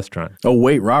depends on the restaurant. Oh,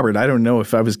 wait, Robert, I don't know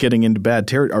if I was getting into bad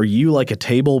territory. Are you like a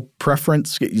table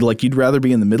preference? Like you'd rather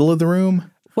be in the middle of the room?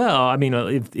 Well, I mean,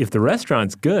 if the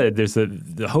restaurant's good,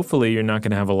 hopefully you're not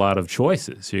going to have a lot of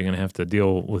choices. You're going to have to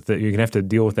deal with it. You're going to have to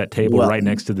deal with that table right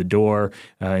next to the door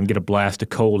and get a blast of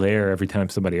cold air every time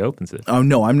somebody opens it. Oh,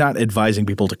 no, I'm not advising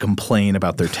people to complain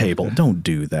about their table. Don't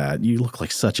do that. You look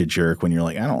like such a jerk when you're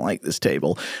like, I don't like this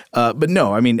table. But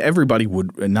no, I mean, everybody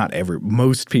would,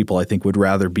 most people I think would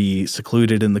rather be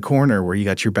secluded in the corner where you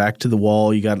got your back to the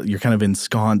wall. You're kind of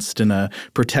ensconced in a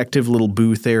protective little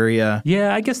booth area.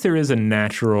 Yeah, I guess there is a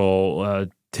natural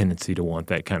tendency to want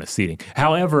that kind of seating.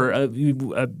 However,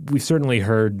 we've certainly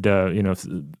heard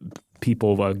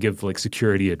people give like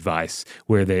security advice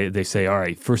where they say, all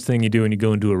right, first thing you do when you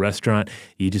go into a restaurant,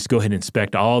 you just go ahead and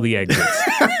inspect all the exits.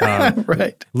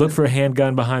 Right. Look for a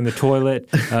handgun behind the toilet.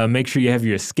 Make sure you have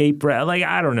your escape route. Like,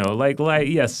 I don't know. Like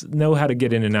yes, know how to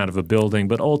get in and out of a building.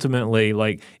 But ultimately,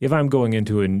 like if I'm going in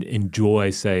to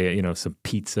enjoy, say, some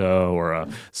pizza or a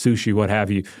sushi, what have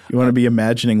you. You want to be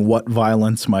imagining what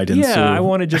violence might ensue. Yeah, I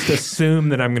want to just assume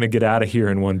that I'm going to get out of here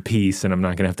in one piece and I'm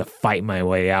not going to have to fight my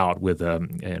way out with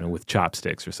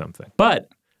chopsticks or something. But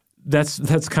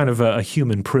that's kind of a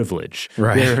human privilege.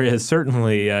 Right. There is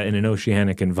certainly in an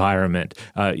oceanic environment,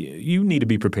 you need to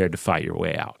be prepared to fight your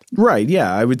way out. Right,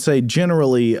 yeah. I would say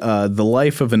generally the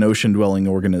life of an ocean-dwelling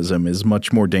organism is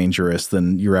much more dangerous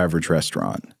than your average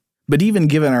restaurant. But even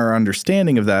given our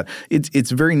understanding of that,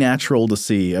 it's very natural to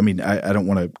see. I mean, I don't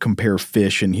want to compare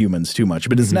fish and humans too much,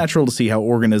 but it's natural to see how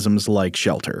organisms like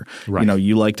shelter. Right. You know,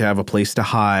 you like to have a place to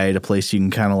hide, a place you can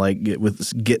kind of like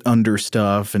get under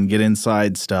stuff and get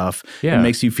inside stuff. Yeah. It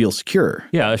makes you feel secure.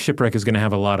 Yeah, a shipwreck is going to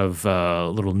have a lot of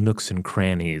little nooks and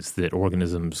crannies that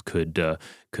organisms could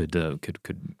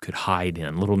hide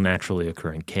in, little naturally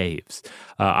occurring caves.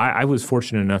 I was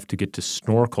fortunate enough to get to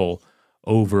snorkel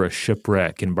over a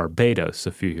shipwreck in Barbados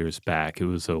a few years back. It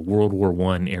was a World War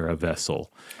I era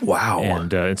vessel. Wow.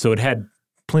 And so it had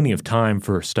plenty of time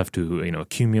for stuff to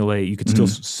accumulate. You could still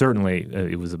certainly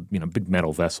it was a big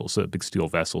metal vessel, so a big steel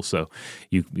vessel. So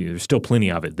there's still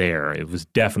plenty of it there. It was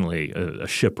definitely a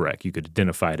shipwreck. You could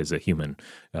identify it as a human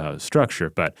structure,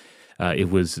 but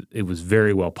it was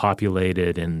very well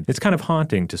populated, and it's kind of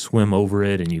haunting to swim over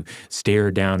it, and you stare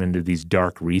down into these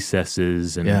dark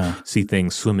recesses and see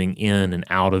things swimming in and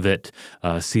out of it,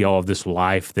 see all of this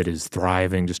life that is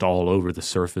thriving just all over the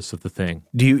surface of the thing.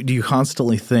 Do you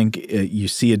constantly think you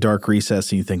see a dark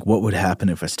recess and you think, what would happen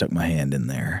if I stuck my hand in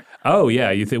there? Oh,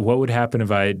 yeah. You think, what would happen if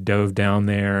I dove down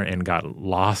there and got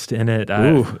lost in it?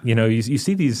 You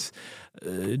see these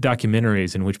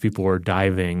documentaries in which people are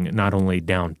diving not only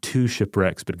down to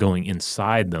shipwrecks but going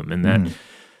inside them, and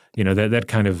that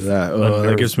kind of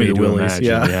that gives me the willies.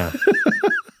 Yeah.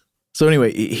 So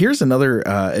anyway, here's another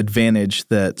advantage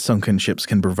that sunken ships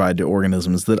can provide to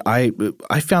organisms that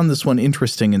I found this one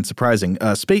interesting and surprising.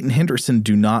 Spate and Henderson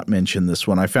do not mention this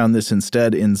one. I found this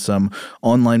instead in some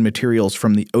online materials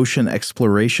from the Ocean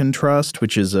Exploration Trust,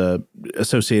 which is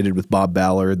associated with Bob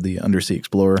Ballard, the undersea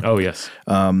explorer. Oh, yes.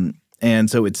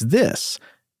 And so it's this: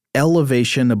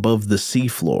 elevation above the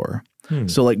seafloor.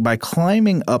 So like by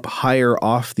climbing up higher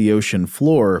off the ocean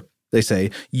floor, they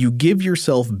say, you give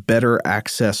yourself better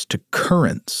access to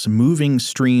currents, moving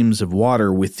streams of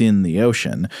water within the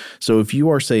ocean. So if you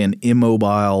are, say, an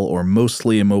immobile or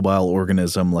mostly immobile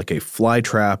organism like a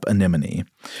flytrap anemone,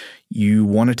 you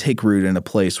want to take root in a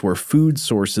place where food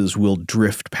sources will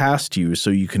drift past you so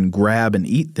you can grab and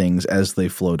eat things as they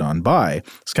float on by.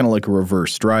 It's kind of like a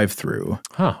reverse drive-through.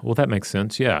 Huh. Well, that makes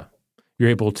sense. Yeah. You're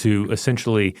able to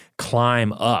essentially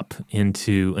climb up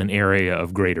into an area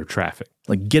of greater traffic.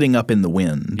 Like getting up in the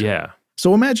wind. Yeah.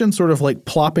 So imagine sort of like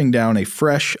plopping down a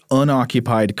fresh,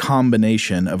 unoccupied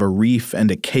combination of a reef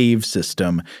and a cave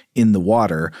system in the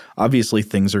water. Obviously,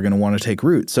 things are going to want to take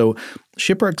root. So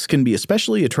shipwrecks can be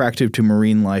especially attractive to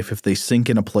marine life if they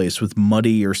sink in a place with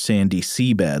muddy or sandy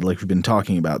seabed, like we've been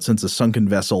talking about, since a sunken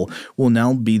vessel will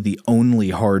now be the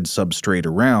only hard substrate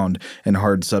around, and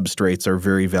hard substrates are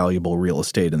very valuable real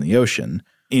estate in the ocean.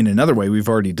 In another way, we've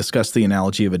already discussed the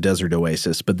analogy of a desert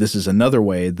oasis, but this is another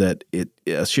way that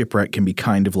a shipwreck can be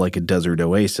kind of like a desert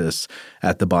oasis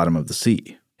at the bottom of the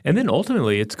sea. And then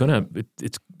ultimately,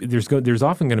 there's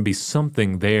often going to be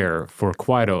something there for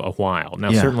quite a while.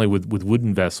 Now, certainly with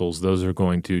wooden vessels, those are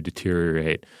going to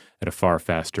deteriorate at a far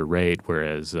faster rate,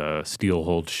 whereas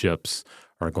steel-hulled ships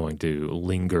are going to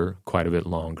linger quite a bit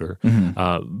longer.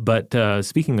 But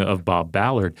speaking of Bob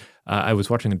Ballard, I was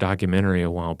watching a documentary a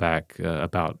while back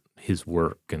about his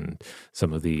work and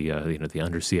some of the the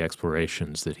undersea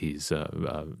explorations that he's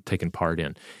taken part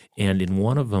in. And in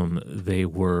one of them, they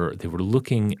were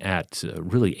looking at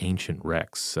really ancient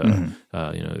wrecks,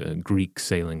 Greek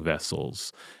sailing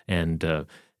vessels, and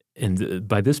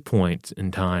by this point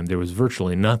in time, there was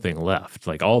virtually nothing left.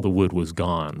 Like all the wood was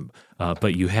gone,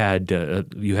 but you had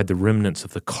the remnants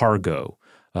of the cargo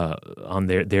on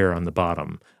there on the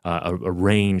bottom,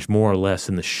 arranged more or less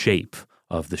in the shape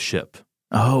of the ship.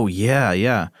 Oh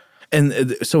yeah.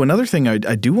 And so another thing I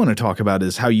do want to talk about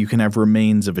is how you can have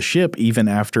remains of a ship even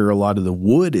after a lot of the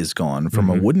wood is gone from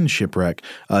a wooden shipwreck,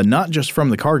 not just from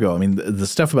the cargo. I mean, the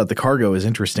stuff about the cargo is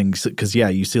interesting because,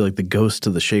 you see like the ghost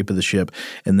of the shape of the ship,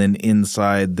 and then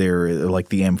inside there, like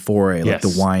the amphorae, like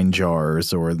the wine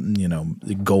jars or,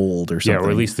 gold or something. Yeah, or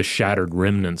at least the shattered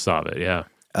remnants of it, yeah.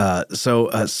 So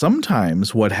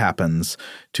sometimes what happens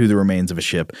to the remains of a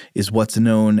ship is what's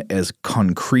known as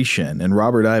concretion. And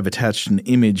Robert, I have attached an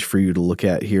image for you to look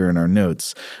at here in our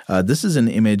notes. This is an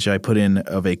image I put in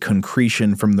of a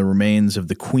concretion from the remains of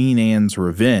the Queen Anne's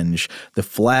Revenge, the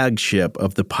flagship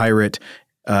of the pirate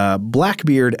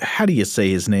Blackbeard. How do you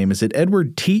say his name? Is it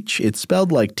Edward Teach? It's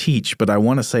spelled like Teach, but I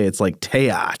want to say it's like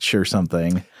Teach or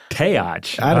something.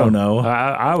 Teach. I don't know.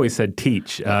 I always said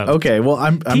teach. Okay,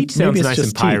 well, teach sounds nice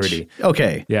and piratey.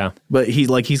 Okay, yeah, but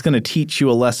he's going to teach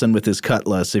you a lesson with his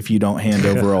cutlass if you don't hand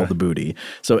over all the booty.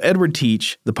 So Edward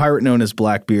Teach, the pirate known as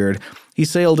Blackbeard, he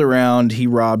sailed around, he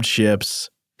robbed ships.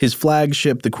 His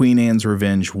flagship, the Queen Anne's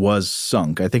Revenge, was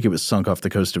sunk. I think it was sunk off the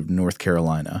coast of North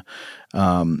Carolina.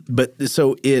 I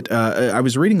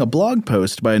was reading a blog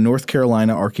post by a North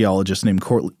Carolina archaeologist named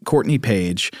Courtney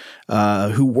Page,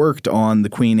 who worked on the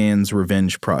Queen Anne's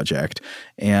Revenge project,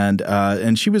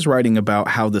 and she was writing about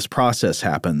how this process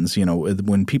happens. You know,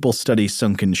 when people study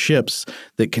sunken ships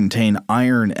that contain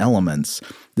iron elements,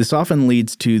 this often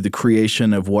leads to the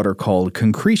creation of what are called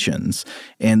concretions,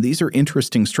 and these are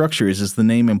interesting structures. As the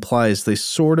name implies, they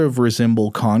sort of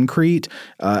resemble concrete.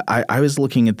 I was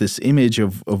looking at this image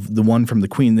of the one from the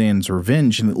Queen Anne's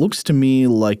Revenge, and it looks to me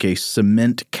like a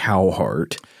cement cow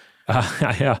heart.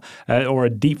 Or a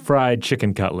deep-fried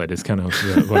chicken cutlet is kind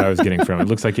of what I was getting from it. It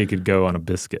looks like it could go on a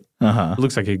biscuit. It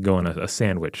looks like it could go on a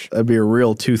sandwich. That'd be a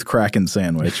real tooth-cracking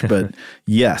sandwich, but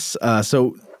yes.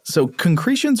 So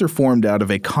concretions are formed out of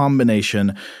a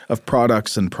combination of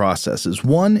products and processes.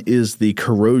 One is the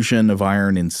corrosion of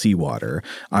iron in seawater.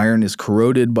 Iron is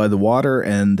corroded by the water,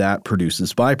 and that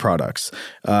produces byproducts.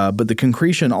 But the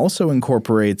concretion also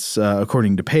incorporates,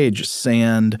 according to Page,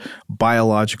 sand,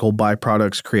 biological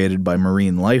byproducts created by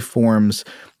marine life forms.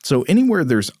 So anywhere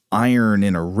there's iron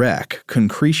in a wreck,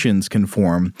 concretions can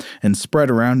form and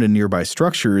spread around in nearby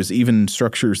structures, even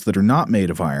structures that are not made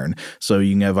of iron. So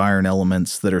you can have iron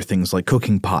elements that are things like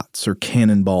cooking pots or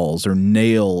cannonballs or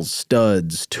nails,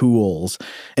 studs, tools.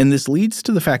 And this leads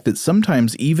to the fact that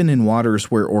sometimes even in waters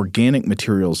where organic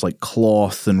materials like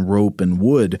cloth and rope and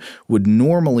wood would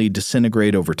normally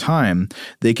disintegrate over time,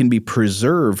 they can be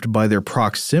preserved by their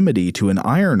proximity to an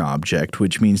iron object,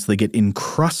 which means they get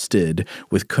encrusted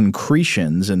with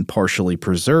concretions and partially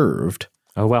preserved.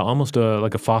 Oh, wow. Almost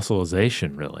like a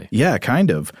fossilization, really. Yeah, kind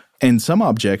of. And some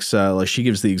objects, like she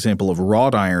gives the example of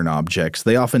wrought iron objects,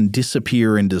 they often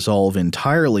disappear and dissolve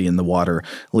entirely in the water,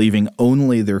 leaving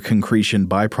only their concretion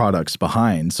byproducts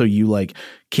behind. So you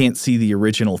can't see the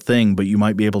original thing, but you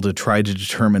might be able to try to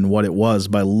determine what it was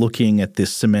by looking at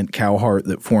this cement cow heart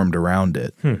that formed around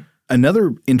it.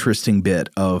 Another interesting bit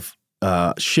of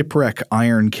shipwreck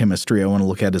iron chemistry I want to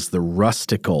look at is the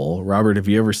rusticle. Robert, have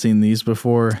you ever seen these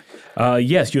before?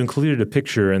 Yes, you included a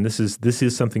picture, and this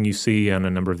is something you see on a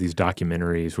number of these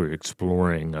documentaries where you're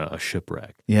exploring a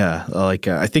shipwreck. Yeah,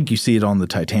 I think you see it on the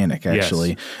Titanic, actually.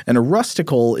 Yes. And a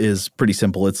rusticle is pretty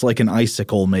simple. It's like an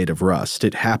icicle made of rust.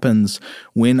 It happens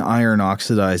when iron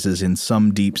oxidizes in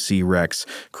some deep sea wrecks,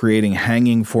 creating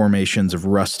hanging formations of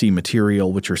rusty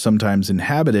material, which are sometimes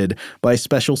inhabited by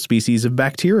special species of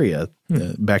bacteria.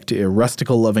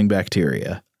 Rusticle-loving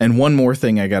bacteria. And one more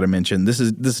thing I got to mention. This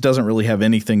doesn't really have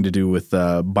anything to do with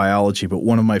biology, but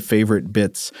one of my favorite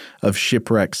bits of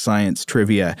shipwreck science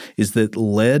trivia is that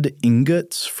lead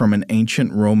ingots from an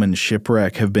ancient Roman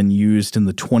shipwreck have been used in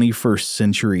the 21st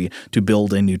century to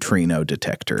build a neutrino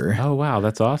detector. Oh, wow.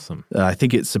 That's awesome. I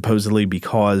think it's supposedly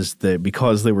because they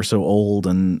were so old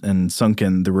and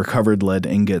sunken, the recovered lead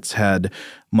ingots had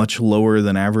much lower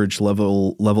than average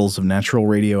levels of natural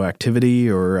radioactivity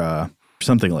or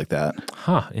something like that.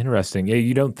 Huh, interesting. Yeah,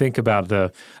 you don't think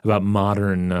about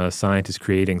modern scientists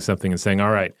creating something and saying, all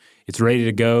right, it's ready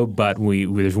to go, but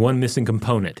there's one missing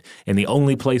component, and the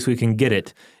only place we can get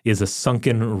it is a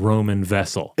sunken Roman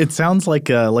vessel. It sounds like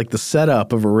the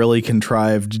setup of a really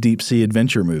contrived deep-sea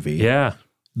adventure movie. Yeah.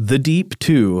 The Deep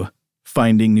 2,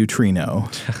 Finding Neutrino.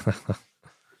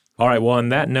 All right, well, on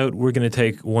that note, we're going to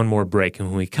take one more break. And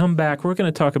when we come back, we're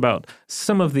going to talk about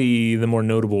some of the more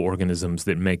notable organisms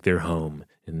that make their home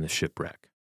in the shipwreck.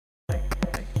 All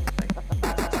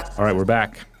right, we're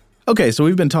back. Okay, so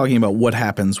we've been talking about what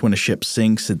happens when a ship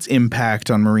sinks, its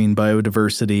impact on marine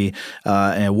biodiversity,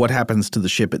 and what happens to the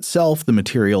ship itself, the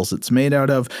materials it's made out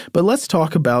of. But let's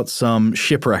talk about some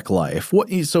shipwreck life.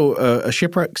 So a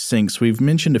shipwreck sinks. We've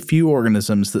mentioned a few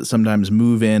organisms that sometimes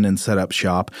move in and set up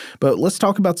shop, but let's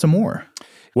talk about some more.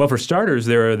 Well, for starters,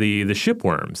 there are the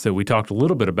shipworms that we talked a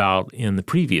little bit about in the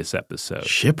previous episode.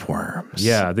 Shipworms?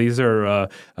 Yeah, these are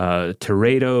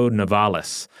Teredo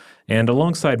nivalis. And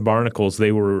alongside barnacles,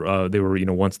 they were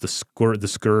once the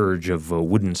scourge of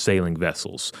wooden sailing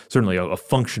vessels, certainly a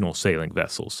functional sailing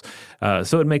vessels.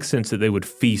 So it makes sense that they would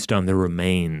feast on the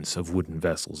remains of wooden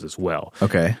vessels as well.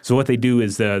 Okay. So what they do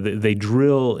is they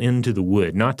drill into the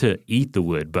wood, not to eat the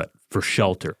wood, but for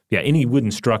shelter. Yeah, any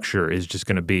wooden structure is just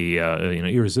going to be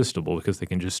irresistible because they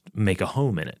can just make a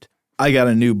home in it. I got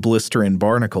a new blistering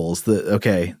barnacles.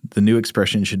 The new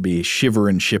expression should be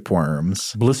shivering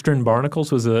shipworms. Blistering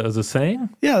barnacles was a saying?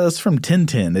 Yeah, that's from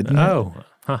Tintin, isn't it? Oh.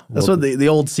 Huh. That's what the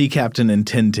old sea captain in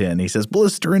Tintin, he says,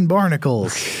 blistering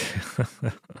barnacles.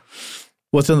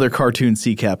 What's another cartoon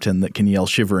sea captain that can yell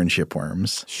shiver and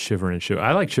shipworms? Shiver and ship.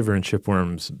 I like shiver and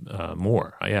shipworms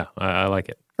more. Yeah, I like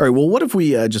it. All right, well, what if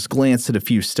we just glanced at a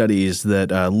few studies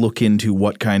that look into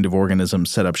what kind of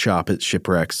organisms set up shop at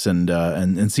shipwrecks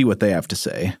and see what they have to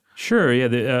say? Sure, yeah.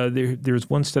 There's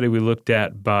one study we looked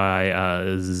at by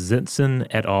Zintzen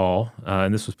et al.,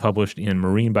 and this was published in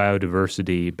Marine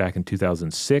Biodiversity back in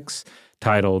 2006,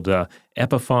 titled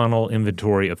Epifaunal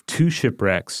Inventory of 2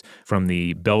 Shipwrecks from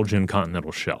the Belgian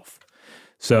Continental Shelf.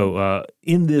 So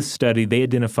in this study, they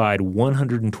identified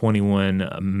 121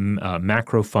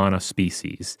 macrofauna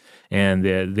species, and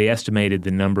they estimated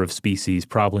the number of species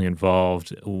probably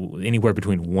involved anywhere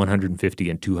between 150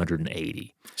 and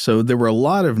 280. So there were a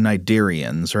lot of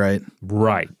cnidarians, right?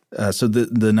 Right. So the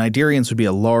cnidarians would be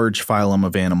a large phylum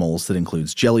of animals that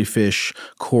includes jellyfish,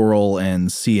 coral,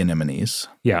 and sea anemones.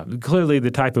 Yeah, clearly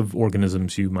the type of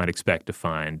organisms you might expect to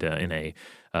find in a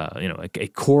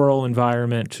coral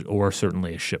environment or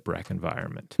certainly a shipwreck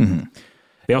environment. Mm-hmm.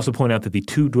 They also point out that the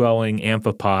 2-dwelling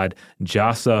amphipod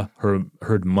Jasa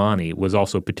herdmani was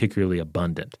also particularly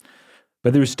abundant.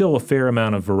 But there's still a fair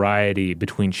amount of variety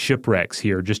between shipwrecks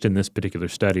here just in this particular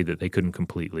study that they couldn't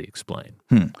completely explain.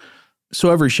 So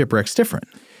every shipwreck's different.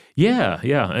 Yeah.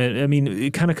 I mean,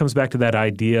 it kind of comes back to that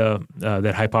idea,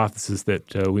 that hypothesis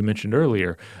that we mentioned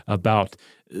earlier about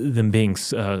them being,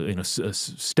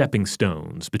 stepping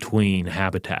stones between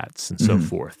habitats and so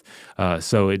forth.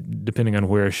 So depending on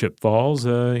where a ship falls,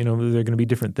 there are going to be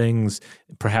different things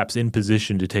perhaps in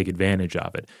position to take advantage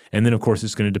of it. And then, of course,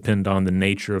 it's going to depend on the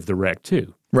nature of the wreck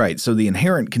too. Right. So the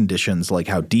inherent conditions, like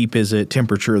how deep is it,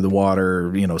 temperature of the water,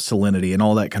 salinity and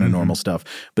all that kind of normal stuff.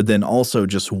 But then also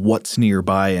just what's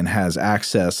nearby and has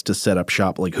access to set up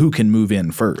shop, like who can move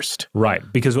in first. Right.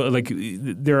 Because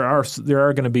there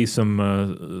are going to be some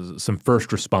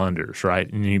first responders,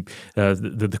 right? And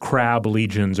the crab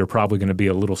legions are probably going to be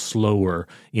a little slower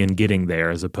in getting there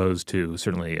as opposed to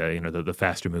certainly the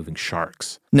faster moving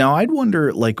sharks. Now, I'd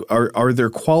wonder, are there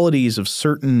qualities of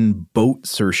certain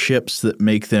boats or ships that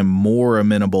make them more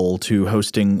amenable to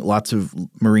hosting lots of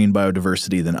marine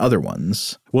biodiversity than other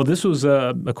ones? Well, this was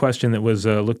a question that was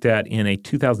looked at in a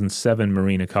 2007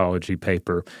 marine ecology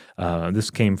paper. This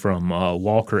came from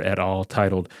Walker et al.,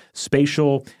 titled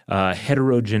Spatial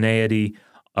Heterogeneity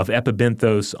of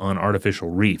Epibenthos on Artificial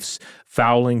Reefs,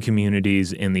 Fouling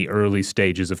Communities in the Early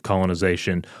Stages of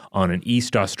Colonization on an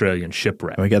East Australian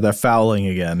Shipwreck. We got that fouling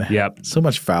again. Yep. So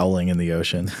much fouling in the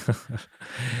ocean.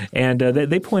 And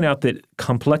they point out that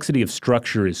complexity of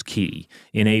structure is key,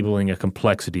 enabling a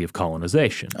complexity of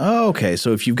colonization. Oh, okay.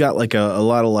 So if you've got a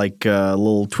lot of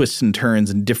little twists and turns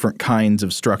and different kinds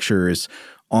of structures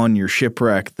on your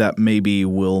shipwreck, that maybe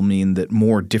will mean that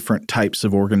more different types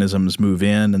of organisms move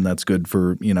in, and that's good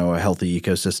for, a healthy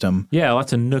ecosystem. Yeah,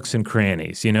 lots of nooks and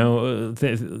crannies, think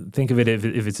of it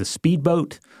if it's a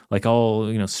speedboat,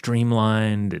 all,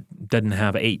 streamlined, it doesn't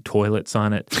have 8 toilets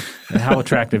on it. How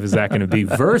attractive is that going to be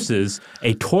versus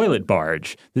a toilet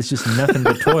barge that's just nothing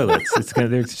but toilets?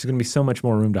 There's just going to be so much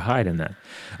more room to hide in that.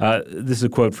 This is a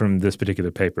quote from this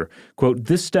particular paper. Quote,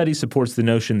 "This study supports the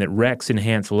notion that wrecks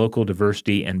enhance local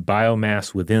diversity and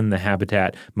biomass within the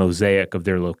habitat mosaic of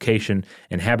their location,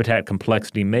 and habitat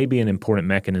complexity may be an important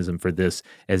mechanism for this,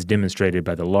 as demonstrated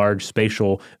by the large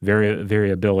spatial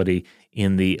variability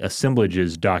in the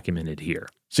assemblages documented here."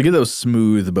 So get those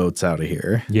smooth boats out of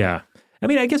here. Yeah. I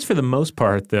mean, I guess for the most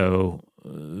part, though,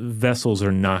 vessels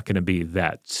are not going to be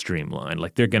that streamlined.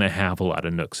 They're going to have a lot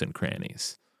of nooks and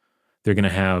crannies. They're going to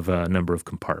have a number of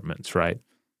compartments, right?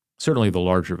 Certainly the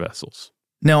larger vessels.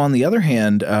 Now, on the other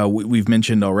hand, we've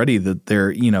mentioned already that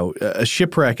a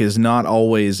shipwreck is not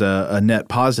always a net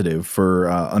positive for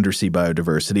undersea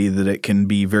biodiversity, that it can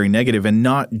be very negative, and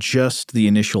not just the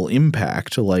initial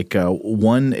impact.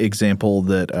 One example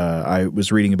that I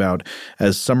was reading about,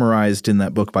 as summarized in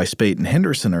that book by Spate and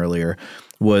Henderson earlier,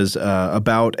 was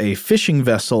about a fishing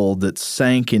vessel that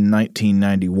sank in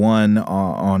 1991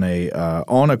 on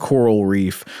a coral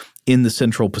reef in the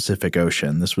Central Pacific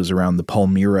Ocean. This was around the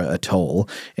Palmyra Atoll,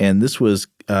 and this was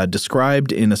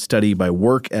described in a study by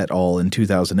Work et al. In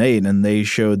 2008, and they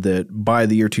showed that by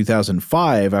the year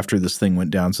 2005, after this thing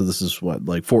went down, so this is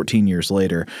 14 years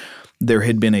later, there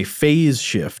had been a phase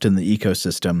shift in the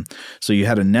ecosystem. So you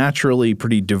had a naturally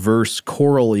pretty diverse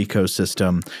coral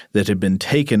ecosystem that had been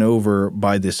taken over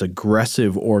by this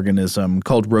aggressive organism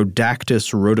called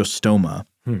Rhodactis rotostoma.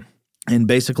 And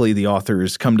basically the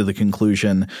authors come to the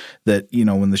conclusion that,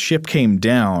 when the ship came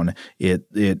down, it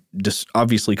just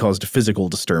obviously caused a physical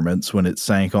disturbance when it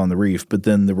sank on the reef. But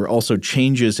then there were also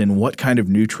changes in what kind of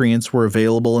nutrients were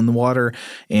available in the water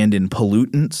and in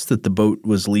pollutants that the boat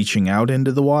was leaching out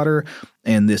into the water.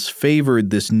 And this favored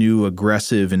this new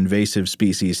aggressive invasive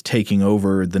species taking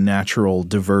over the natural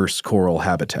diverse coral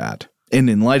habitat. And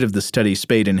in light of the study,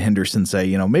 Spade and Henderson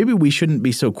say, maybe we shouldn't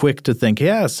be so quick to think,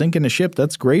 sinking a ship,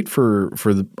 that's great for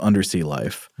the undersea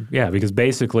life. Yeah, because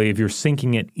basically if you're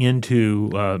sinking it into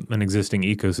an existing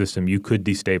ecosystem, you could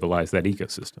destabilize that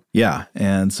ecosystem. Yeah,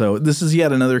 and so this is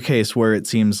yet another case where it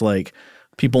seems like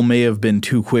people may have been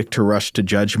too quick to rush to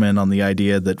judgment on the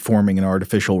idea that forming an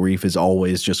artificial reef is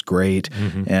always just great.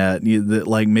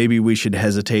 That maybe we should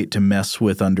hesitate to mess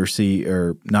with undersea,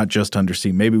 or not just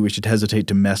undersea. Maybe we should hesitate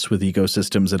to mess with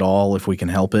ecosystems at all if we can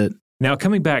help it. Now,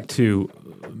 coming back to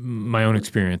my own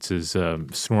experiences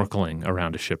snorkeling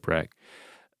around a shipwreck,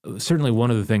 certainly one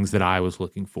of the things that I was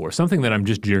looking for, something that I'm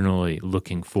just generally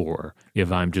looking for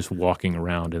if I'm just walking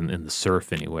around in the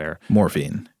surf anywhere.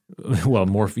 Morphine. Well,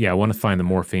 I want to find the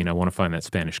morphine. I want to find that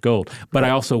Spanish gold. But I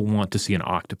also want to see an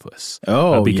octopus.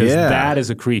 Because that is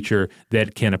a creature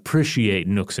that can appreciate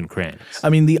nooks and crannies. I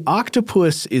mean, the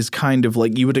octopus is kind of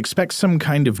like you would expect some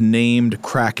kind of named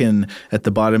kraken at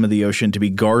the bottom of the ocean to be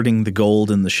guarding the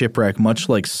gold in the shipwreck, much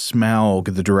like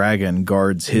Smaug the dragon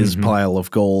guards his pile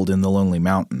of gold in the Lonely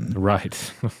Mountain.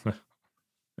 Right.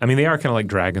 I mean, they are kind of like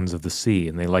dragons of the sea,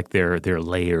 and they like their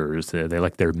layers. They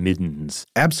like their middens.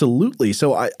 Absolutely.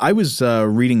 So I was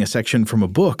reading a section from a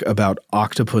book about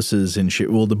octopuses in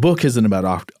Well, the book isn't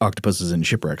about octopuses in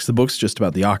shipwrecks. The book's just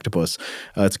about the octopus.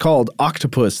 It's called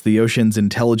Octopus, the Ocean's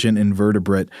Intelligent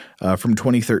Invertebrate, from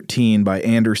 2013 by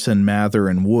Anderson, Mather,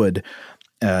 and Wood.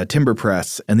 Timber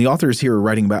Press, and the authors here are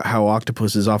writing about how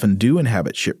octopuses often do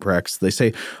inhabit shipwrecks. They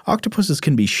say octopuses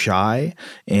can be shy,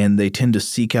 and they tend to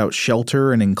seek out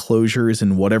shelter and enclosures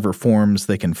in whatever forms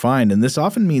they can find, and this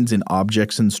often means in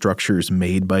objects and structures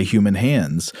made by human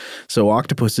hands. So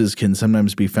octopuses can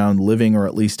sometimes be found living or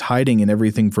at least hiding in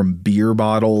everything from beer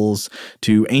bottles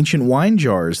to ancient wine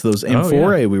jars, those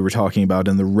amphorae we were talking about,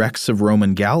 and the wrecks of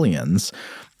Roman galleons.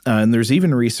 And there's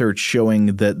even research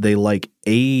showing that they like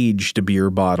aged beer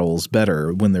bottles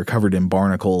better when they're covered in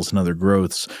barnacles and other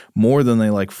growths more than they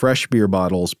like fresh beer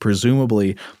bottles,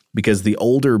 presumably because the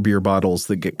older beer bottles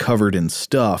that get covered in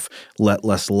stuff let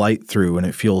less light through and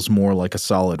it feels more like a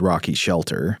solid rocky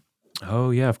shelter. Oh,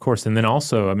 yeah, of course. And then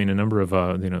also, I mean, a number of,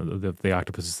 the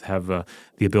octopuses have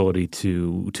the ability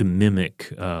to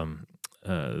mimic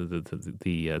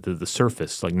the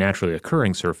surface, like naturally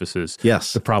occurring surfaces.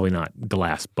 Yes. But probably not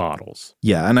glass bottles.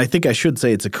 Yeah, and I think I should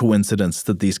say it's a coincidence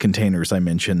that these containers I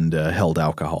mentioned held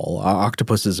alcohol.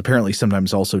 Octopuses apparently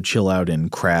sometimes also chill out in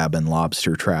crab and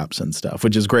lobster traps and stuff,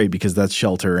 which is great because that's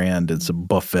shelter and it's a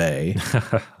buffet.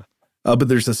 But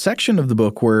there's a section of the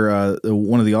book where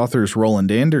one of the authors,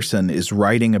 Roland Anderson, is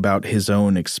writing about his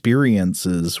own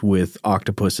experiences with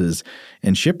octopuses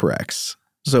and shipwrecks.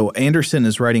 So Anderson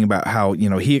is writing about how,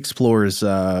 he explores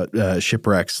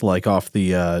shipwrecks like off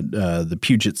the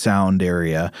Puget Sound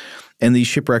area. And these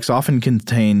shipwrecks often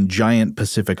contain giant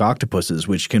Pacific octopuses,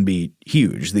 which can be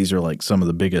huge. These are like some of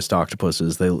the biggest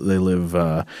octopuses. They live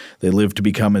to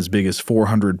become as big as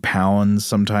 400 pounds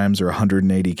sometimes, or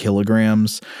 180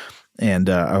 kilograms. And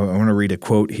I want to read a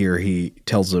quote here. He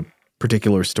tells a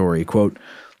particular story, quote,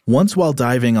 "Once while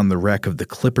diving on the wreck of the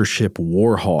clipper ship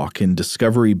Warhawk in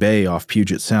Discovery Bay off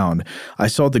Puget Sound, I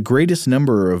saw the greatest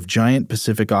number of giant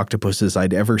Pacific octopuses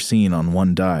I'd ever seen on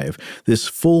one dive. This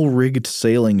full-rigged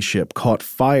sailing ship caught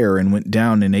fire and went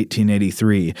down in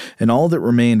 1883, and all that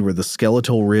remained were the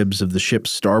skeletal ribs of the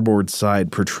ship's starboard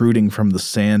side protruding from the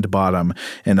sand bottom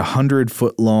and a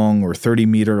 100-foot-long or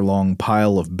 30-meter-long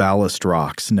pile of ballast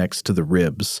rocks next to the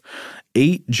ribs.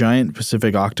 8 giant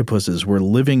Pacific octopuses were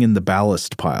living in the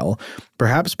ballast pile,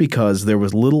 perhaps because there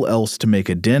was little else to make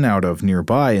a den out of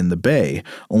nearby in the bay,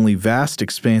 only vast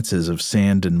expanses of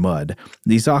sand and mud.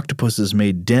 These octopuses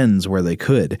made dens where they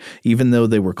could, even though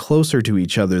they were closer to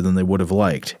each other than they would have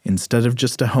liked. Instead of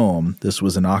just a home, this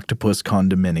was an octopus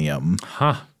condominium."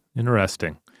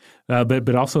 Interesting.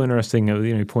 But also interesting,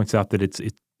 he points out that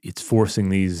it's forcing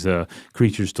these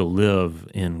creatures to live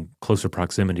in closer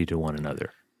proximity to one another.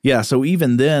 Yeah, so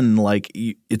even then,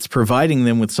 it's providing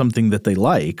them with something that they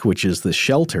like, which is the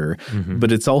shelter,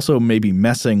 but it's also maybe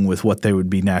messing with what they would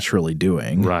be naturally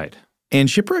doing. Right. And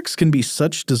shipwrecks can be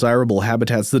such desirable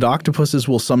habitats that octopuses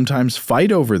will sometimes fight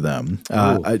over them.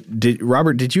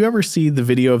 Robert, did you ever see the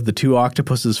video of the 2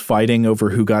 octopuses fighting over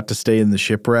who got to stay in the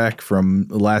shipwreck from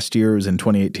last year? It was in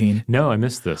 2018. No, I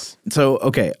missed this. So,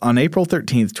 okay, on April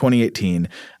 13th, 2018,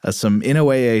 some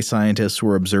NOAA scientists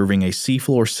were observing a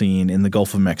seafloor scene in the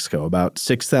Gulf of Mexico, about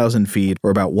 6,000 feet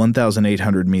or about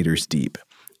 1,800 meters deep.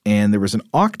 and there was an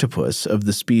octopus of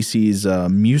the species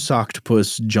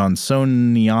Musoctopus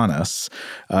johnsonianus,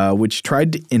 which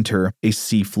tried to enter a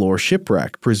seafloor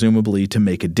shipwreck, presumably to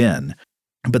make a den.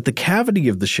 But the cavity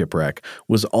of the shipwreck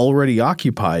was already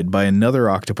occupied by another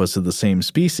octopus of the same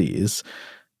species.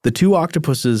 The two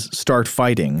octopuses start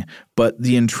fighting, but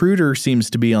the intruder seems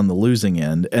to be on the losing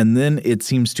end, and then it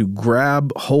seems to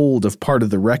grab hold of part of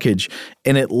the wreckage,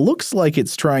 and it looks like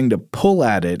it's trying to pull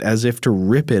at it as if to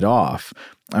rip it off.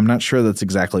 I'm not sure that's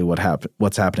exactly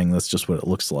what's happening. That's just what it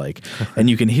looks like. And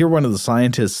you can hear one of the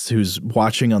scientists who's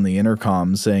watching on the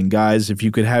intercom saying, guys, if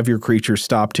you could have your creature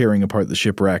stop tearing apart the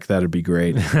shipwreck, that'd be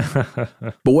great.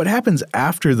 But what happens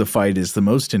after the fight is the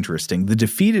most interesting. The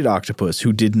defeated octopus,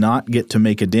 who did not get to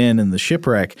make a den in the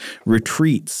shipwreck,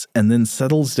 retreats and then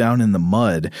settles down in the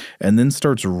mud and then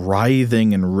starts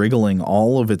writhing and wriggling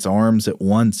all of its arms at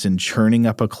once and churning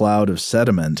up a cloud of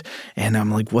sediment. And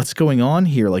I'm like, what's going on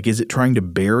here? Like, is it trying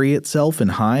to bury itself and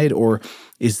hide, or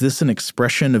is this an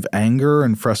expression of anger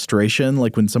and frustration,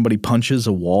 like when somebody punches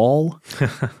a wall?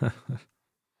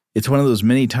 It's one of those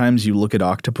many times you look at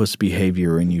octopus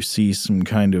behavior and you see some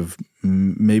kind of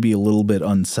maybe a little bit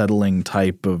unsettling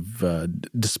type of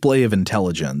display of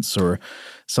intelligence or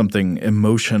something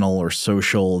emotional or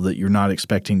social that you're not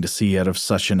expecting to see out of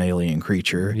such an alien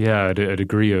creature. Yeah, a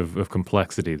degree of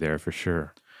complexity there for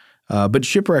sure. But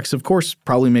shipwrecks, of course,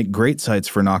 probably make great sites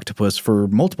for an octopus for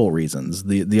multiple reasons.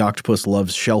 The octopus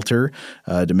loves shelter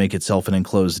to make itself an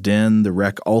enclosed den. The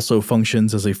wreck also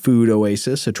functions as a food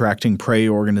oasis, attracting prey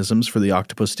organisms for the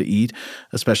octopus to eat,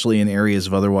 especially in areas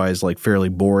of otherwise like fairly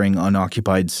boring,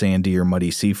 unoccupied, sandy or muddy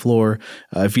seafloor.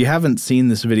 If you haven't seen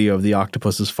this video of the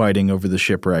octopuses fighting over the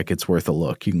shipwreck, it's worth a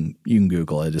look. You can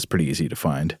Google it. It's pretty easy to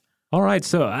find. All right,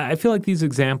 so I feel like these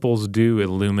examples do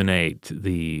illuminate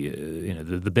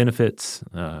the benefits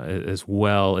as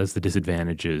well as the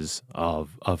disadvantages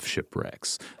of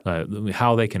shipwrecks,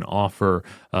 how they can offer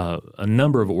a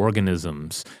number of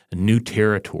organisms new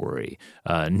territory,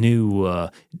 new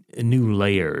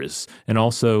layers, and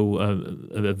also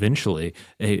eventually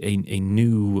a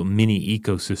new mini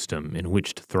ecosystem in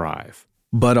which to thrive.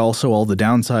 But also all the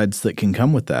downsides that can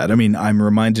come with that. I mean, I'm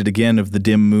reminded again of the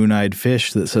dim moon-eyed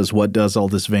fish that says, what does all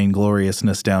this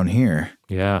vaingloriousness down here?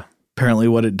 Yeah. Apparently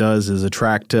what it does is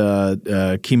attract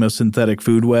chemosynthetic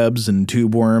food webs and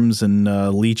tube worms and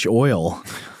leach oil.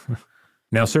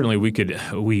 Now, certainly, we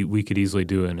could easily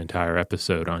do an entire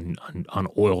episode on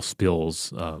oil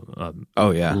spills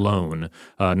alone,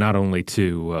 not only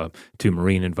to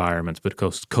marine environments but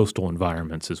coastal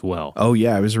environments as well. Oh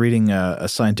yeah, I was reading a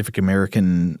Scientific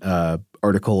American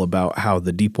article about how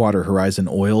the Deepwater Horizon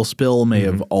oil spill may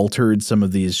have altered some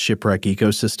of these shipwreck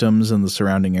ecosystems in the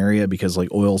surrounding area because like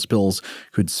oil spills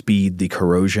could speed the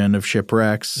corrosion of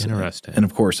shipwrecks. Interesting. And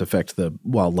of course affect the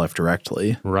wildlife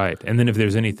directly. Right. And then if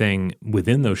there's anything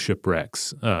within those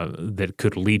shipwrecks that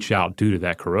could leach out due to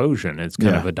that corrosion, it's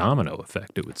kind of a domino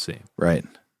effect, it would seem. Right.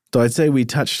 So I'd say we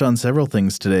touched on several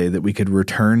things today that we could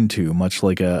return to, much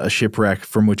like a shipwreck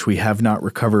from which we have not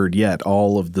recovered yet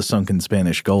all of the sunken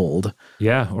Spanish gold.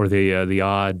 Yeah, or the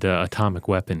odd atomic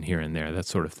weapon here and there, that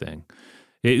sort of thing.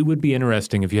 It would be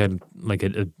interesting if you had like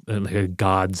a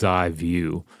God's eye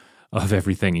view of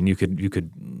everything, and you could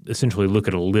essentially look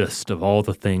at a list of all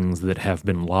the things that have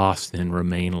been lost and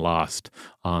remain lost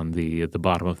on the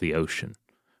bottom of the ocean.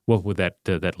 What would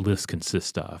that list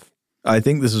consist of? I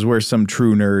think this is where some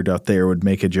true nerd out there would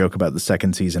make a joke about the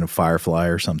second season of Firefly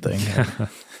or something.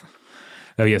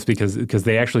 Oh, yes, because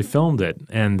they actually filmed it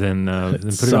and then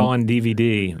put it all on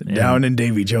DVD. Down in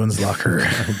Davy Jones' locker.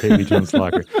 Davy Jones'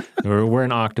 locker. Where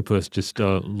an octopus just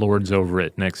lords over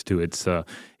it next to its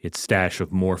stash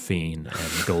of morphine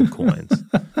and gold coins.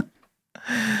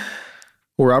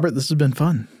 Well, Robert, this has been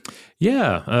fun.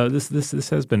 Yeah, this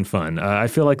has been fun. I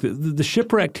feel like the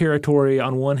shipwreck territory,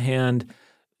 on one hand,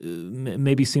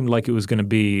 maybe seemed like it was going to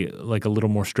be like a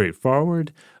little more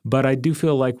straightforward, but I do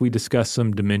feel like we discussed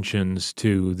some dimensions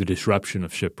to the disruption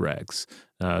of shipwrecks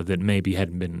that maybe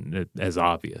hadn't been as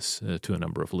obvious to a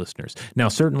number of listeners. Now,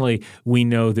 certainly, we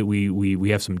know that we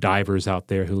have some divers out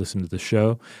there who listen to the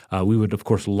show. We would, of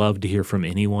course, love to hear from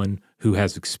anyone who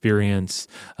has experience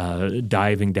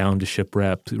diving down to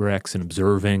shipwrecks and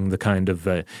observing the kind of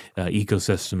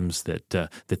ecosystems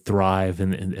that thrive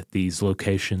at these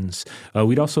locations.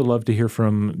 We'd also love to hear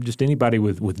from just anybody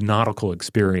with nautical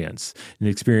experience and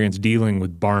experience dealing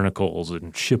with barnacles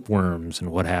and shipworms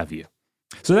and what have you.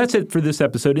 So that's it for this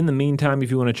episode. In the meantime,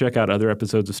 if you want to check out other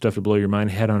episodes of Stuff to Blow Your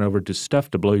Mind, head on over to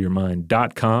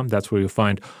stufftoblowyourmind.com. That's where you'll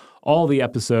find all the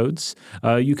episodes.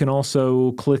 You can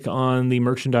also click on the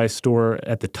merchandise store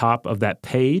at the top of that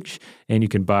page, and you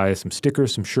can buy some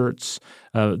stickers, some shirts.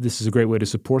 This is a great way to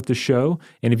support the show.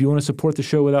 And if you want to support the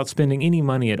show without spending any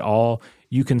money at all,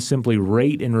 you can simply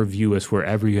rate and review us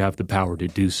wherever you have the power to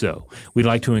do so. We'd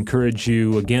like to encourage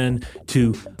you, again,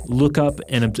 to look up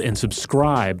and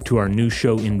subscribe to our new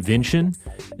show, Invention.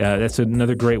 That's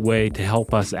another great way to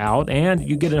help us out, and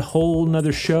you get a whole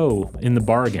nother show in the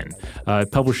bargain.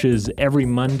 It publishes every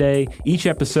Monday. Each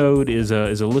episode is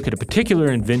a look at a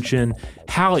particular invention,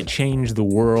 how it changed the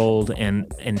world,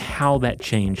 and how that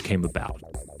change came about.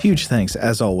 Huge thanks,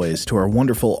 as always, to our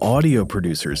wonderful audio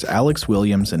producers, Alex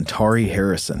Williams and Tari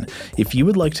Harrison. If you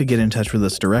would like to get in touch with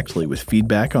us directly with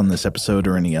feedback on this episode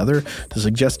or any other, to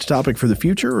suggest a topic for the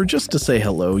future, or just to say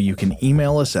hello, you can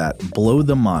email us at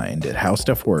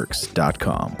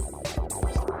blowthemind@howstuffworks.com.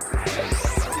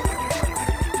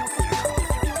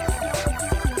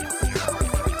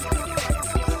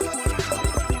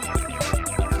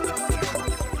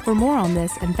 For more on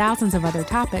this and thousands of other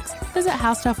topics, visit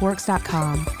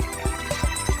howstuffworks.com.